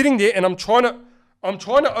and I'm sitting there and I'm trying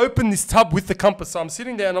to open this tub with the compass. So I'm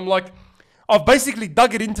sitting there and I'm like, I've basically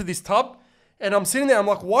dug it into this tub, and I'm sitting there, I'm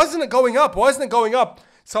like, why isn't it going up? Why isn't it going up?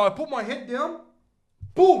 So I put my head down,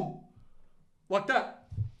 boom, like that,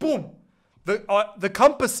 boom. The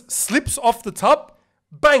compass slips off the tub,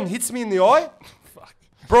 bang, hits me in the eye. Fuck.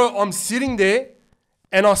 Bro, I'm sitting there,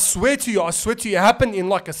 and I swear to you, it happened in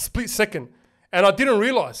like a split second. And I didn't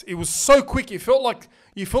realize. It was so quick. It felt like,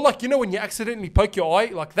 you know when you accidentally poke your eye,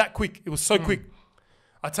 like that quick. It was so quick.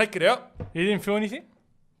 I take it out. You didn't feel anything?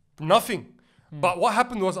 Nothing. But what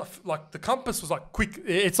happened was, like, the compass was like quick.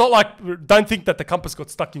 It's not like, don't think that the compass got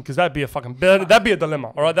stuck in, because that'd be a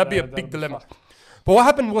dilemma. All right, that'd be a big dilemma. But what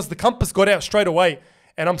happened was the compass got out straight away,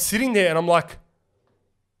 and I'm sitting there and I'm like,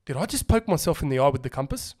 did I just poke myself in the eye with the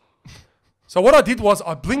compass? So what I did was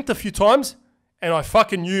I blinked a few times, and I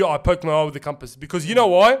fucking knew I poked my eye with the compass, because you know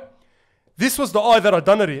why? This was the eye that I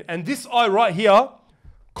done it in, and this eye right here,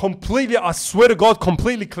 completely, I swear to God,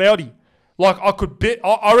 completely cloudy. Like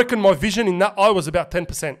I reckon my vision in that eye was about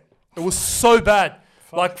 10%. It was so bad.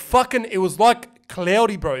 Like fucking, it was like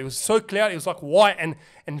cloudy, bro. It was so cloudy. It was like white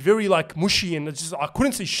and very like mushy, and it's just I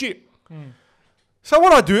couldn't see shit. So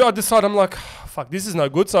what I do, I decide I'm like, fuck, this is no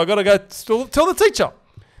good. So I gotta go tell the teacher.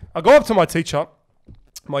 I go up to my teacher,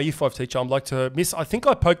 my year 5 teacher. I'm like, to her, miss, I think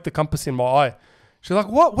I poked the compass in my eye. She's like,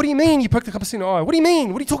 what? What do you mean you poked the compass in your eye? What do you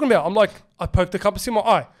mean? What are you talking about? I'm like, I poked the compass in my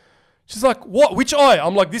eye. She's like, what? Which eye?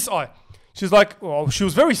 I'm like, this eye. She's like, well, she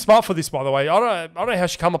was very smart for this, by the way. I don't know how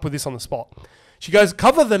she came up with this on the spot. She goes,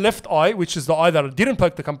 cover the left eye, which is the eye that I didn't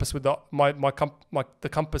poke the compass with, the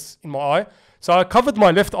compass in my eye. So I covered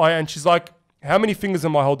my left eye, and she's like, how many fingers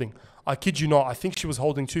am I holding? I kid you not. I think she was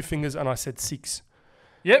holding 2 fingers, and I said 6.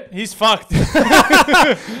 Yep, he's fucked.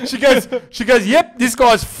 She goes, yep, this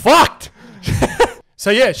guy's fucked. So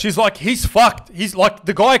yeah, she's like, he's fucked. He's like,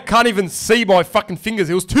 the guy can't even see my fucking fingers.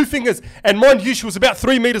 It was 2 fingers. And mind you, she was about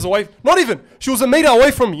 3 meters away. Not even. She was a meter away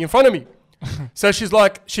from me, in front of me. So she's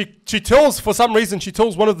like, she tells, for some reason, she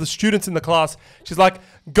tells one of the students in the class, she's like,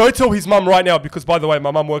 go tell his mum right now, because by the way, my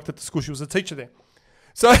mum worked at the school. She was a teacher there.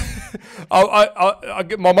 So I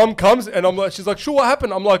get, my mum comes, and I'm like, she's like, sure, what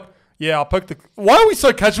happened? I'm like, yeah, I poked the... Why are we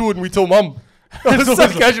so casual when we tell mum? It's so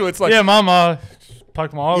casual. It's like... Yeah, mum, I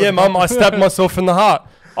poked my eye. Yeah, mum, I stabbed myself in the heart.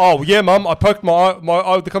 Oh, yeah, mum, I poked my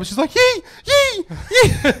eye with the compass. She's like, yee.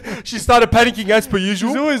 She started panicking as per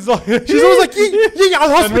usual. She's always like, yee, I'll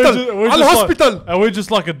hospital. And we're just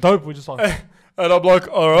like a dope. We're just like... And I'm like,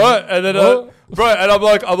 all right. And then, bro, and I'm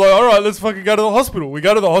like, all right, let's fucking go to the hospital. We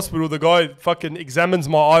go to the hospital. The guy fucking examines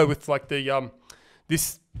my eye with like the,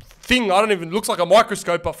 this thing. I don't even, looks like a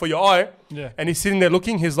microscope, but for your eye. Yeah. And he's sitting there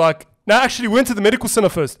looking. He's like, no, actually, we went to the medical center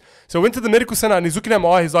first. So I went to the medical center, and he's looking at my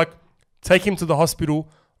eye. He's like, take him to the hospital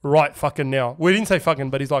right fucking now. We didn't say fucking,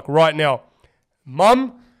 but he's like, right now.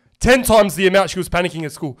 Mum, 10 times the amount she was panicking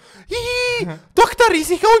at school. Doctor, is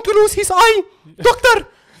he going to lose his eye? Doctor,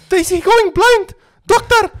 is he going blind?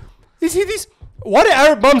 Doctor, is he this? Why do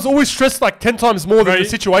Arab mums always stress like 10 times more than the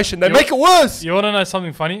situation? They make it worse. You want to know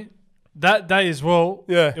something funny? That day as well,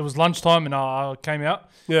 yeah, it was lunchtime, and I came out.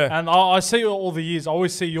 Yeah. And I see all the years. I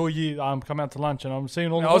always see your year come out to lunch, and I'm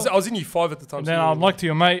seeing all I was in year 5 at the time. And then I'm like to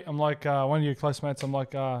your mate, I'm like, one of your close mates, I'm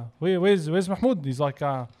like, where's Mahmoud? He's like,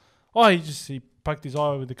 he poked his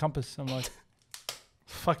eye with the compass. I'm like,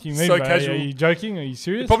 fuck you, man. So casual. Are you joking? Are you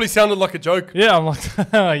serious? It probably sounded like a joke. Yeah, I'm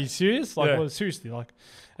like, are you serious? Like, well, seriously, like.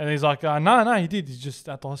 And he's like, no, he did. He's just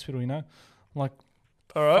at the hospital, you know. I'm like,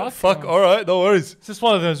 all right, fuck, all right, no worries. It's just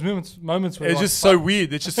one of those moments where it's like, just so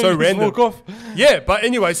weird. It's just so random. Walk off. Yeah, but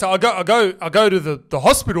anyway, so I go to the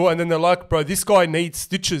hospital, and then they're like, bro, this guy needs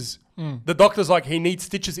stitches. The doctor's like, he needs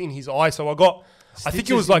stitches in his eye. So I got, I think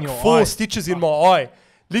it was like 4 stitches in my eye.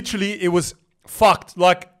 Literally, it was fucked.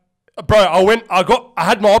 Like, bro, I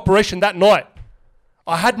had my operation that night.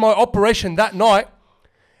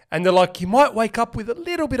 And they're like, you might wake up with a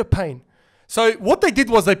little bit of pain. So what they did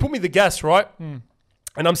was they put me the gas, right?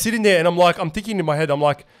 And I'm sitting there, and I'm thinking in my head, I'm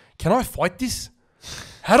like, can I fight this?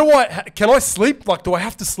 Can I sleep? Like, do I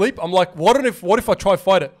have to sleep? I'm like, what if I try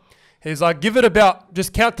fight it? He's like,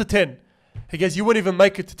 just count to 10. He goes, you won't even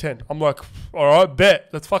make it to 10. I'm like, all right, bet.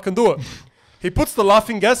 Let's fucking do it. He puts the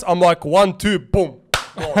laughing gas. I'm like, 1, 2, boom.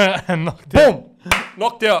 Knocked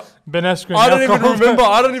out. Ben Askren. I don't even remember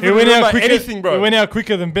anything, bro. He went out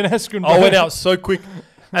quicker than Ben Askren. I went out so quick.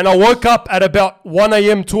 And I woke up at about 1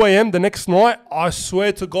 a.m., 2 a.m. the next night. I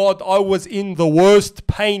swear to God, I was in the worst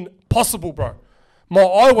pain possible, bro. My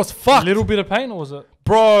eye was fucked. A little bit of pain, or was it?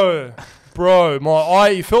 Bro, my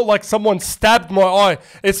eye, it felt like someone stabbed my eye.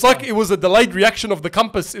 It's like it was a delayed reaction of the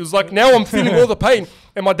compass. It was like, now I'm feeling all the pain.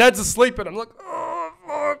 And my dad's asleep, and I'm like, oh,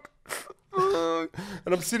 fuck.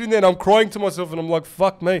 And I'm sitting there, and I'm crying to myself, and I'm like,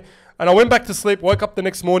 fuck me. And I went back to sleep, woke up the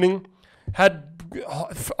next morning,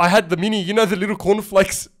 I had the mini, you know, the little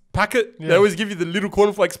cornflakes packet. Yeah. They always give you the little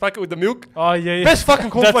cornflakes packet with the milk. Oh, yeah. Best fucking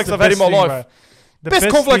cornflakes I've had in my life. Bro. The best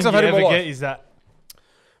cornflakes I've had in my life. Is that.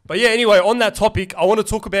 But yeah, anyway, on that topic, I want to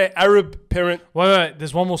talk about Arab parent. Wait.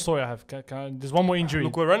 There's one more story I have. There's one more injury.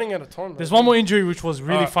 Look, we're running out of time. There's one more injury which was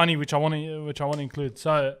really funny, which I want to include.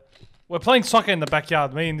 So we're playing soccer in the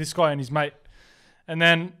backyard, me and this guy and his mate. And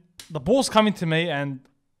then the ball's coming to me, and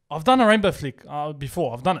I've done a rainbow flick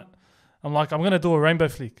before. I've done it. I'm like, I'm going to do a rainbow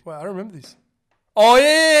flick. Wait, I don't remember this. Oh,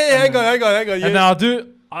 yeah. Hang on. Yeah. And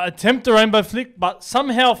then I attempt a rainbow flick, but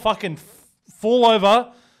somehow fucking fall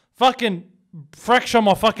over, fucking fracture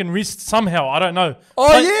my fucking wrist somehow. I don't know.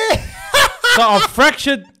 Oh, yeah. So I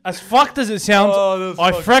fractured, as fucked as it sounds,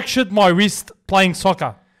 I fractured my wrist playing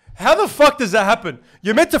soccer. How the fuck does that happen?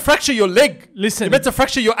 You're meant to fracture your leg. Listen. You're meant to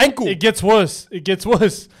fracture your ankle. It gets worse.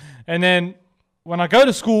 And then when I go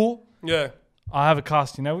to school... Yeah. I have a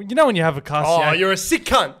cast, you know when you have a cast. Oh, you're a sick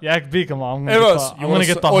cunt. You act big. I'm going to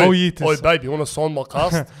get the whole year to... Oi, babe, you want to sign my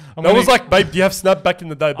cast? That was like, babe, do you have Snap back in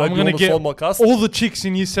the day? Babe, I'm going to get sign my cast? all the chicks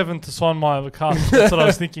in year 7 to sign my cast. That's what I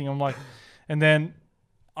was thinking. I'm like... And then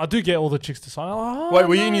I do get all the chicks to sign. Wait,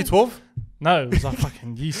 were you in year 12? No, it was like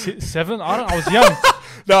fucking year 7. I was young.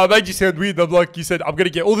 No, it made you sound weird. I'm like, you said, I'm going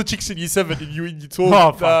to get all the chicks in year 7 and you in year 12.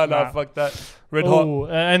 Oh, fuck, nah, fuck that. Red hot.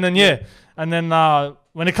 And then, And then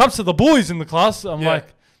when it comes to the boys in the class, I'm like,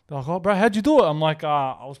 they're like, oh, bro, how'd you do it? I'm like,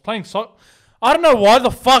 I was playing soccer. I don't know why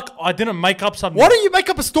the fuck I didn't make up something. Why don't you make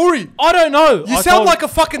up a story? I don't know. You sound like a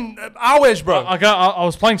fucking Awesh, bro. I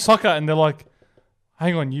was playing soccer and they're like,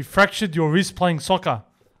 hang on, you fractured your wrist playing soccer.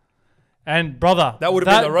 And brother, that would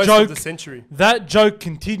have been the roast of the century. That joke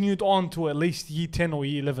continued on to at least year 10 or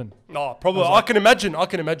year 11. No, probably. I can imagine.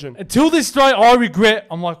 Until this day, I regret.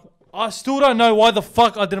 I'm like, I still don't know why the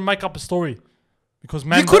fuck I didn't make up a story. Because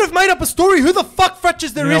man, you could have made up a story. Who the fuck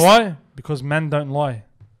fractures their wrist? You know why? Because men don't lie.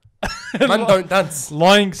 Men don't dance.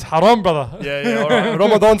 Lying's haram, brother. Yeah. All right.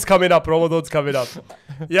 Ramadan's coming up.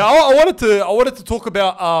 Yeah, I wanted to talk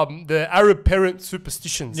about the Arab parent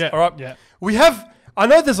superstitions. Yeah. All right. Yeah. I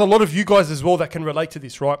know there's a lot of you guys as well that can relate to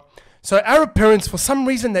this, right? So Arab parents, for some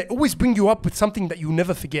reason, they always bring you up with something that you'll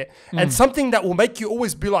never forget, and something that will make you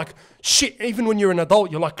always be like, shit. Even when you're an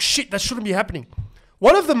adult, you're like, shit, that shouldn't be happening.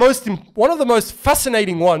 One of the most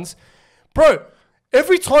fascinating ones, bro.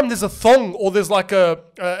 Every time there's a thong or there's like you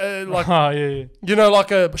know,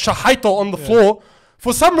 like a shahaito on the floor,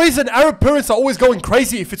 for some reason Arab parents are always going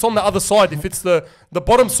crazy if it's on the other side, if it's the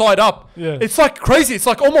bottom side up. Yeah. It's like crazy. It's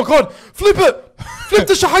like, oh my god, flip it, flip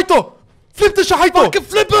the shahaito. Flip the shahaito. Fucking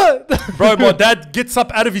flip it. Bro, my dad gets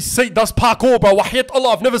up out of his seat, does parkour, bro. Wahiyat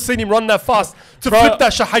Allah, I've never seen him run that fast to flip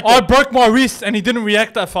that shahaito. I broke my wrist and he didn't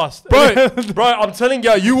react that fast. Bro, I'm telling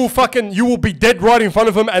you, you will be dead right in front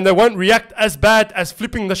of him and they won't react as bad as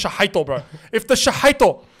flipping the shahaito, bro. If the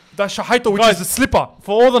shahaito, which is a slipper.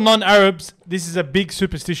 For all the non-Arabs, this is a big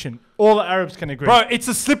superstition. All the Arabs can agree. Bro, it's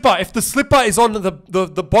a slipper. If the slipper is on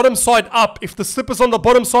the bottom side up, if the slipper's on the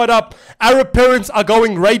bottom side up, Arab parents are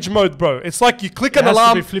going rage mode, bro. It's like you click an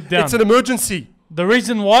alarm, it's an emergency. The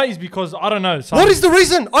reason why is because, I don't know. What is the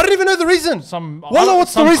reason? I don't even know the reason.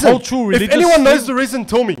 What's the reason? Cultural, religious if anyone knows the reason,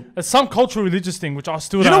 tell me. It's some cultural religious thing, which I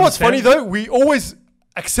still don't understand. You know what's funny though? We always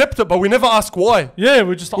accept it, but we never ask why. Yeah,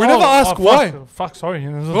 we never ask why. Fuck, sorry.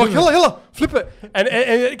 Like, hella, flip it. And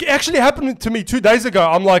it actually happened to me 2 days ago.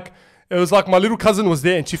 I'm like, it was like my little cousin was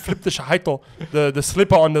there and she flipped the shahaito, the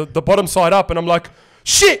slipper on the bottom side up, and I'm like,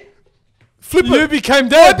 shit. Flip it. You became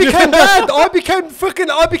dad. I became dad.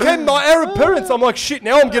 I became my Arab parents. I'm like, shit,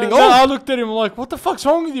 now I'm getting old. I looked at him like, what the fuck's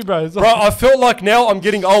wrong with you, bro? Bro, I felt like now I'm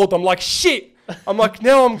getting old. I'm like, shit. I'm like,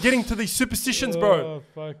 now I'm getting to these superstitions, bro.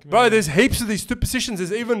 Fuck, bro, there's heaps of these superstitions.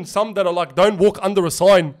 There's even some that are like, don't walk under a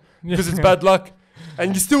sign because it's bad luck.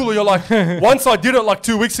 And you're like, once I did it like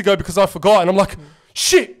 2 weeks ago because I forgot. And I'm like,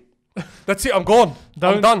 shit. That's it. I'm gone.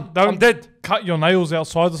 I'm done. I'm dead. Cut your nails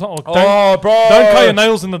outside or something. Bro. Don't cut your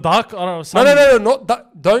nails in the dark. I don't know. No, not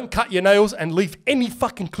that. Don't cut your nails and leave any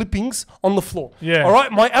fucking clippings on the floor. Yeah. All right.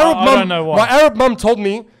 My Arab mum told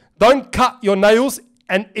me, don't cut your nails.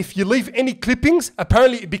 And if you leave any clippings,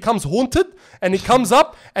 apparently it becomes haunted and it comes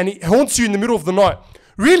up and it haunts you in the middle of the night.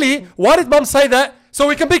 Really? Why did mum say that? So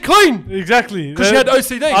we can be clean. Exactly. Because she had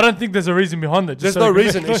OCD. I don't think there's a reason behind it. There's no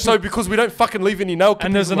reason. It's so because we don't fucking leave any nail clippings.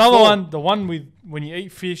 And there's another one, the one with when you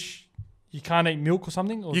eat fish, you can't eat milk or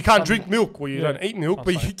something. Or you can't drink milk. Well, you don't eat milk,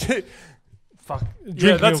 but you can. Fuck.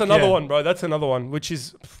 Yeah, that's another one, bro. That's another one, which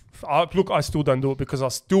is... look, I still don't do it because I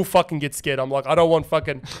still fucking get scared. I'm like, I don't want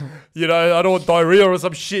fucking, I don't want diarrhea or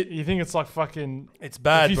some shit. You think it's like fucking... It's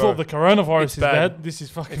bad, If you bro. thought the coronavirus is bad, this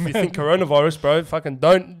is fucking If you think coronavirus, bro, fucking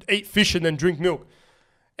don't eat fish and then drink milk.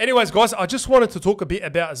 Anyways, guys, I just wanted to talk a bit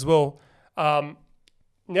about as well. Now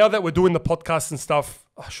that we're doing the podcast and stuff,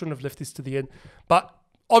 I shouldn't have left this to the end. But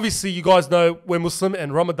obviously, you guys know we're Muslim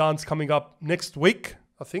and Ramadan's coming up next week,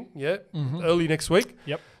 I think. Yeah, early next week.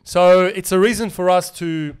 Yep. So it's a reason for us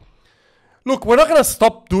to... Look, we're not going to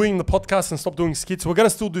stop doing the podcast and stop doing skits. We're going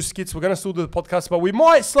to still do skits. We're going to still do the podcast. But we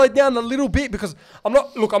might slow down a little bit because I'm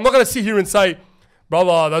not going to sit here and say,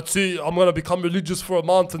 brother, that's it. I'm going to become religious for a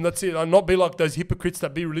month and that's it. And not be like those hypocrites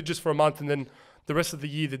that be religious for a month and then the rest of the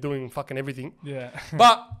year they're doing fucking everything. Yeah.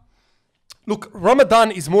 But look, Ramadan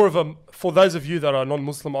is more of a, for those of you that are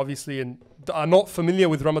non-Muslim obviously and are not familiar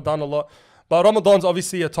with Ramadan a lot, but Ramadan's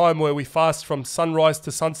obviously a time where we fast from sunrise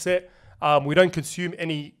to sunset. We don't consume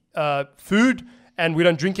any food and we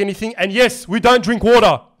don't drink anything. And yes, we don't drink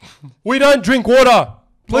water. We don't drink water.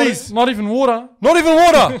 Please. Not even water. Not even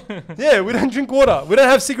water. Yeah, we don't drink water. We don't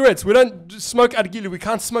have cigarettes. We don't smoke argili. We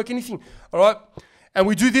can't smoke anything. All right? And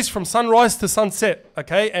we do this from sunrise to sunset,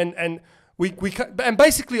 okay? And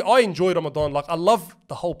basically I enjoy Ramadan. Like, I love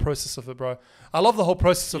the whole process of it, bro. I love the whole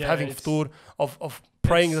process of having iftar, of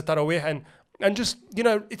praying the tarawih, and just, you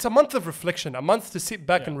know, it's a month of reflection, a month to sit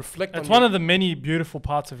back and reflect on. It's one of the many beautiful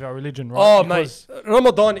parts of our religion, right? Oh, mate.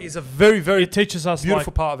 Ramadan is a very, very it teaches us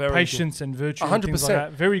beautiful part of our patience religion. and virtue 100%. and things like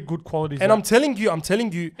that. Very good qualities. And I'm telling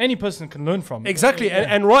you. Any person can learn from. Exactly. Yeah.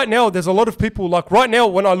 And right now, there's a lot of people, like right now,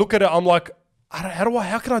 when I look at it, I'm like,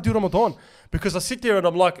 how can I do Ramadan? Because I sit there and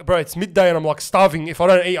I'm like, bro, it's midday and I'm like starving. If I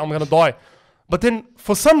don't eat, I'm going to die. But then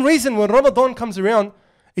for some reason, when Ramadan comes around,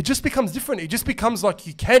 it just becomes different. It just becomes like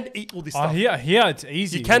you can eat all this stuff. Here it's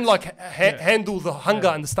easy. You can handle the hunger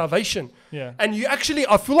and the starvation. Yeah. And you actually,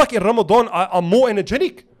 I feel like in Ramadan, I'm more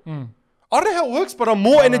energetic. I don't know how it works, but I'm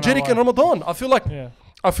more energetic in Ramadan. I feel like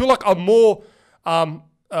I'm more,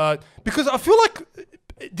 because I feel like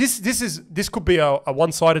this could be a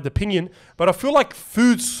one-sided opinion, but I feel like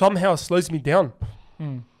food somehow slows me down.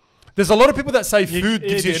 There's a lot of people that say food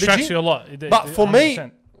gives you energy. It distracts you a lot. But for 100%.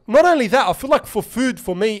 Me, not only that, I feel like for food,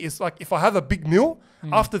 for me, is like if I have a big meal,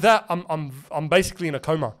 after that, I'm basically in a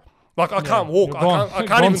coma. Like I can't walk. I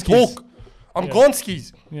can't even talk. I'm gone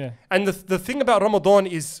skis. Yeah. And the thing about Ramadan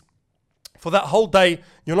is, for that whole day,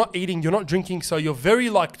 you're not eating, you're not drinking, so you're very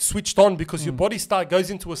like switched on because your body goes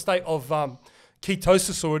into a state of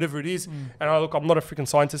ketosis or whatever it is. And I'm not a freaking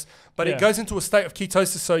scientist, but it goes into a state of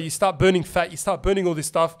ketosis, so you start burning fat, you start burning all this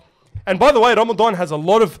stuff. And by the way, Ramadan has a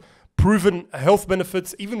lot of proven health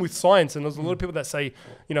benefits, even with science. And there's a lot of people that say,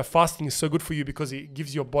 you know, fasting is so good for you because it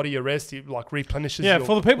gives your body a rest. It like replenishes your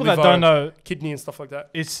for the people liver, that don't know, kidney and stuff like that.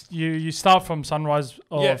 It's you start from sunrise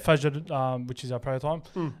or Fajr, which is our prayer time.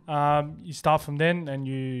 You start from then and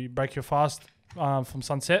you break your fast from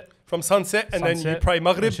sunset. From sunset, and then you pray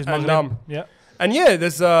Maghrib. And yeah,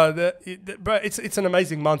 there's but it's an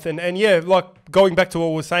amazing month. And yeah, like going back to what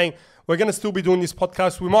we were saying, we're going to still be doing this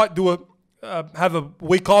podcast. We might do have a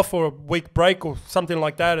week off or a week break or something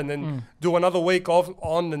like that, and then do another week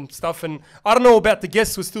on and stuff. And I don't know about the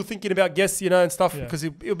guests. We're still thinking about guests, you know, and stuff, because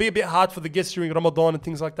it'll be a bit hard for the guests during Ramadan and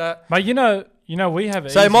things like that. But you know, we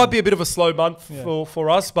have so it might be a bit of a slow month for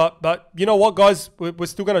us. But you know what, guys, we're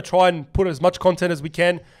still going to try and put as much content as we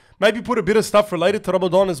can. Maybe put a bit of stuff related to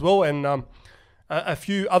Ramadan as well, and a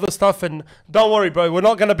few other stuff. And don't worry, bro, we're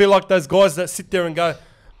not going to be like those guys that sit there and go,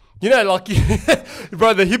 you know, like,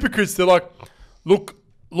 bro, the hypocrites, they're like, look,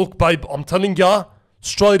 babe, I'm telling ya,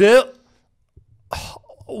 straight out,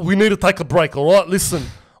 we need to take a break, all right? Listen,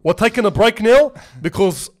 we're taking a break now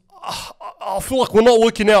because I feel like we're not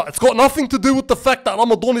working out. It's got nothing to do with the fact that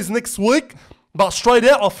Ramadan is next week, but straight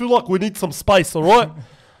out, I feel like we need some space, all right?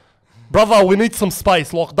 Brother, we need some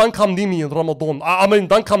space. Like, don't come near me in Ramadan. I mean,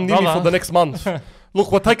 don't come near me for the next month.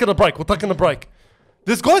 Look, we're taking a break.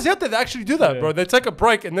 There's guys out there that actually do that, bro. They take a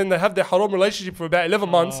break and then they have their haram relationship for about 11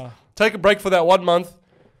 months. Take a break for that 1 month.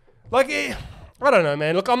 Like, I don't know,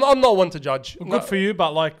 man. Look, I'm not one to judge. Well, good for you,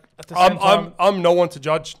 but like at the same time, I'm no one to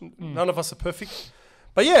judge. None of us are perfect.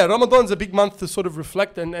 But yeah, Ramadan's a big month to sort of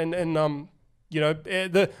reflect and you know,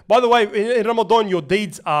 by the way, in Ramadan your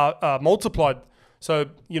deeds are multiplied. So,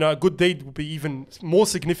 you know, a good deed will be even more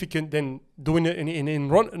significant than doing it in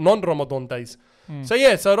non-Ramadan days. So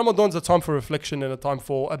yeah, so Ramadan's a time for reflection and a time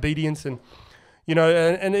for obedience, and you know,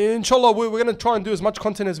 and inshallah we're going to try and do as much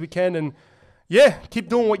content as we can, and yeah, keep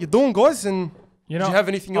doing what you're doing, guys. And do you have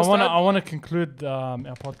anything else to add? I want to conclude our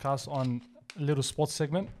podcast on a little sports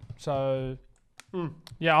segment. So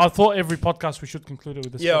yeah, I thought every podcast we should conclude it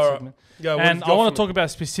with a sports segment. Yeah, and I want to talk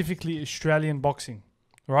about specifically Australian boxing,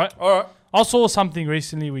 right? All right. I saw something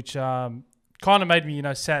recently which kind of made me, you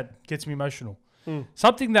know, sad, gets me emotional.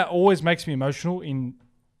 Something that always makes me emotional in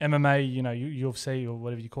MMA, you know, UFC or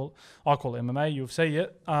whatever you call it. I call it MMA,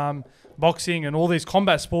 UFC, boxing and all these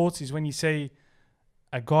combat sports is when you see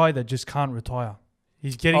a guy that just can't retire.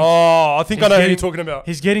 He's getting... Oh, I think I know who you're talking about.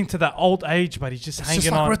 He's getting to that old age, but he's just hanging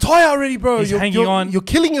just on. Retire already, bro. He's hanging on. You're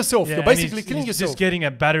killing yourself. You're basically killing yourself. He's just getting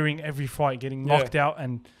a battering every fight, getting knocked out.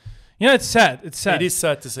 And, you know, it's sad. It's sad. It is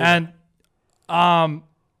sad to see. And,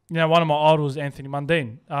 you know, one of my idols, Anthony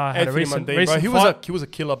Mundine, had a recent fight. He was a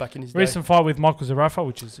killer back in his day. Recent fight with Michael Zarafa,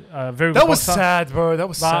 which is very good. That was sad, bro. That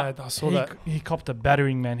was sad. I saw that. He copped a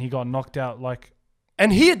battering, man. He got knocked out like...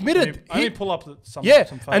 And he admitted... Let me pull up some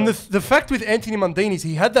and the fact with Anthony Mundine is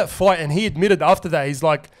he had that fight and he admitted after that, he's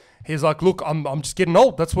like, He's like, look, I'm just getting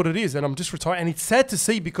old. That's what it is. And I'm just retiring. And it's sad to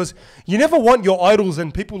see because you never want your idols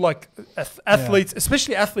and people like athletes,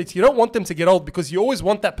 especially athletes, you don't want them to get old because you always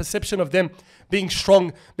want that perception of them being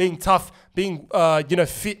strong, being tough, being,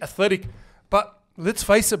 fit, athletic. But let's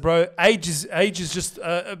face it, bro. Age is just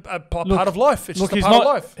a part of life. It's just a part of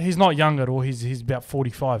life. He's not young at all. He's about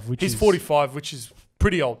 45. He's 45, which is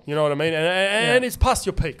pretty old. You know what I mean? And it's past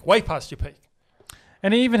your peak, way past your peak.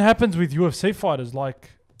 And it even happens with UFC fighters. Like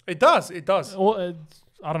it does.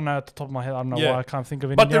 I don't know at the top of my head. I don't know why I can't think of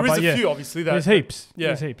any. But there is a few, obviously. There's heaps. Yeah.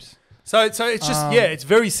 There's heaps. So it's just it's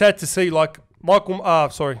very sad to see like Michael.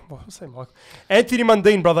 Anthony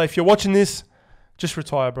Mundine, brother. If you're watching this, just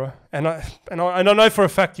retire, bro. And I know for a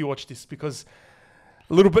fact you watch this because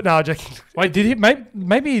a little bit now, Jackie. Wait, did he?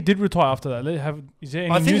 Maybe he did retire after that. Is there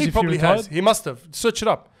any I think news he probably has. He must have. Search it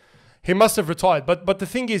up. He must have retired. But the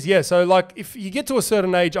thing is, yeah. So like, if you get to a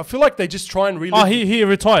certain age, I feel like they just try and relive. Oh, he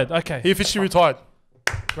retired. Okay. He officially retired.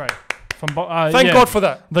 Great. Thank God for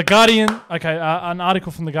that. The Guardian. Okay, an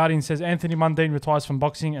article from the Guardian says Anthony Mundine retires from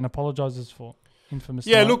boxing and apologizes for infamous.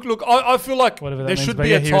 Yeah, look. I feel like there should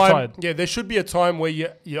be a time. Retired. Yeah, there should be a time where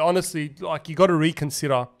you honestly like you got to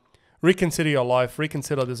reconsider your life.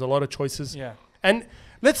 Reconsider. There's a lot of choices. Yeah. And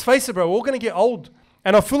let's face it, bro. We're all gonna get old.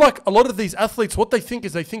 And I feel like a lot of these athletes, what they think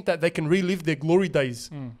is they think that they can relive their glory days.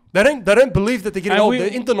 They don't believe that they're getting old. They're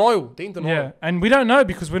in denial. Yeah, and we don't know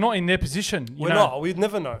because we're not in their position. We're not. We'd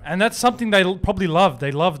never know. And that's something they probably love.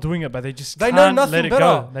 They love doing it, but they just can't know nothing let it better.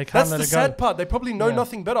 go. They can't that's let the it go. sad part. They probably know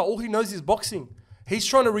nothing better. All he knows is boxing. He's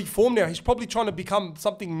trying to reform now. He's probably trying to become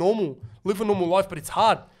something normal, live a normal life, but it's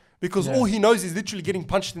hard because all he knows is literally getting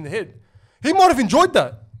punched in the head. He might have enjoyed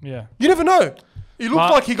that. Yeah. You never know. He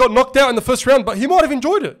looked like he got knocked out in the first round, but he might have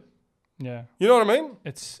enjoyed it. Yeah. You know what I mean?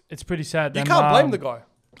 It's pretty sad. You can't blame the guy.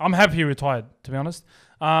 I'm happy he retired, to be honest.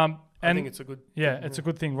 I think it's a good it's a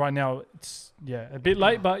good thing right now. It's a bit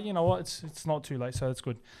late, but you know what? It's not too late, so that's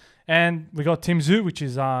good. And we got Tim Tszyu, which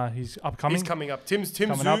is he's upcoming. He's coming up. Tim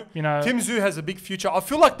coming Tszyu, up, you know, Tim Tszyu has a big future. I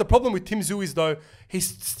feel like the problem with Tim Tszyu is though he's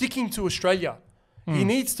sticking to Australia. He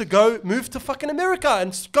needs to move to fucking America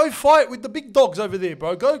and go fight with the big dogs over there,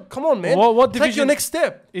 bro. Come on, man. What Take your next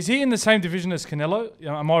step. Is he in the same division as Canelo?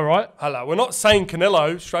 Am I right? Hello, we're not saying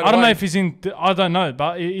Canelo straight away. I don't know if he's in. I don't know,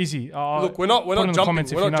 but is he? Look, we're not jumping.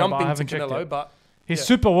 We're not jumping to Canelo, but he's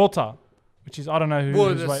super welter, which is I don't know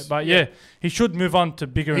who's weight, but he should move on to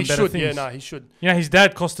bigger and better things. Yeah, no, he should. You know, his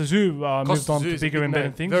dad Costa Tszyu moved on to bigger and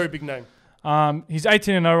better things. Very big name. He's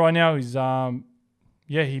 18-0 right now. He's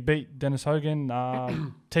he beat Dennis Hogan,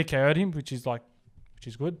 TKO'd him, which is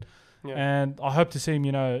good. Yeah. And I hope to see him,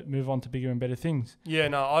 move on to bigger and better things. Yeah,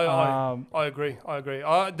 no, I agree.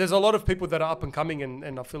 There's a lot of people that are up and coming,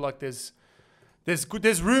 and I feel like there's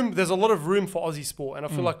a lot of room for Aussie sport, and I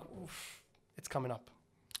feel like it's coming up.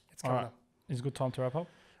 It's coming up. It's a good time to wrap up.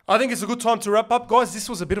 I think it's a good time to wrap up, guys. This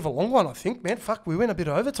was a bit of a long one, I think, man. Fuck, we went a bit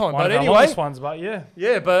of overtime. One but of anyway, longest ones, but yeah.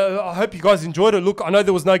 Yeah, but I hope you guys enjoyed it. Look, I know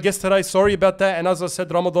there was no guest today. Sorry about that. And as I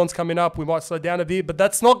said, Ramadan's coming up. We might slow down a bit, but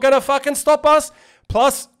that's not going to fucking stop us.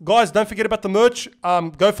 Plus, guys, don't forget about the merch.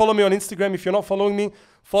 Go follow me on Instagram. If you're not following me,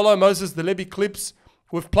 follow Moses, the Lebbie Clips.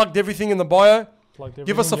 We've plugged everything in the bio.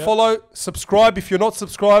 Give us a follow. Subscribe if you're not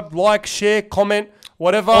subscribed. Like, share, comment,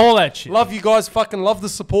 whatever. All that shit. Love you guys. Fucking love the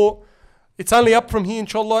support. It's only up from here,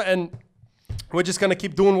 inshallah, and we're just gonna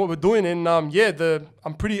keep doing what we're doing. And I'm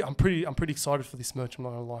pretty excited for this merch. I'm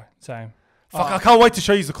not gonna lie. Same. Fuck, I can't wait to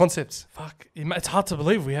show you the concepts. Fuck, it's hard to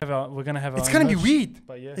believe we're gonna have. It's gonna be merch. weird.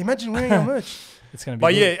 But yeah. Imagine wearing our merch. It's gonna be.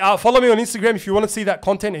 But good. yeah, follow me on Instagram if you want to see that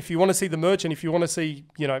content. If you want to see the merch, and if you want to see,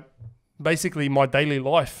 basically my daily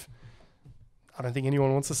life. I don't think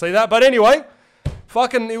anyone wants to see that, but anyway.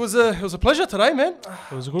 Fucking, it was a pleasure today, man.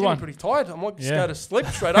 It was a good one. I'm pretty tired. I might just go to sleep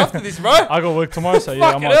straight after this, bro. I got work tomorrow, so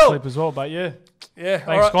yeah, I might sleep as well. But yeah. Yeah.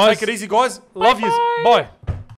 Thanks, guys. Take it easy, guys. Love yous. Bye.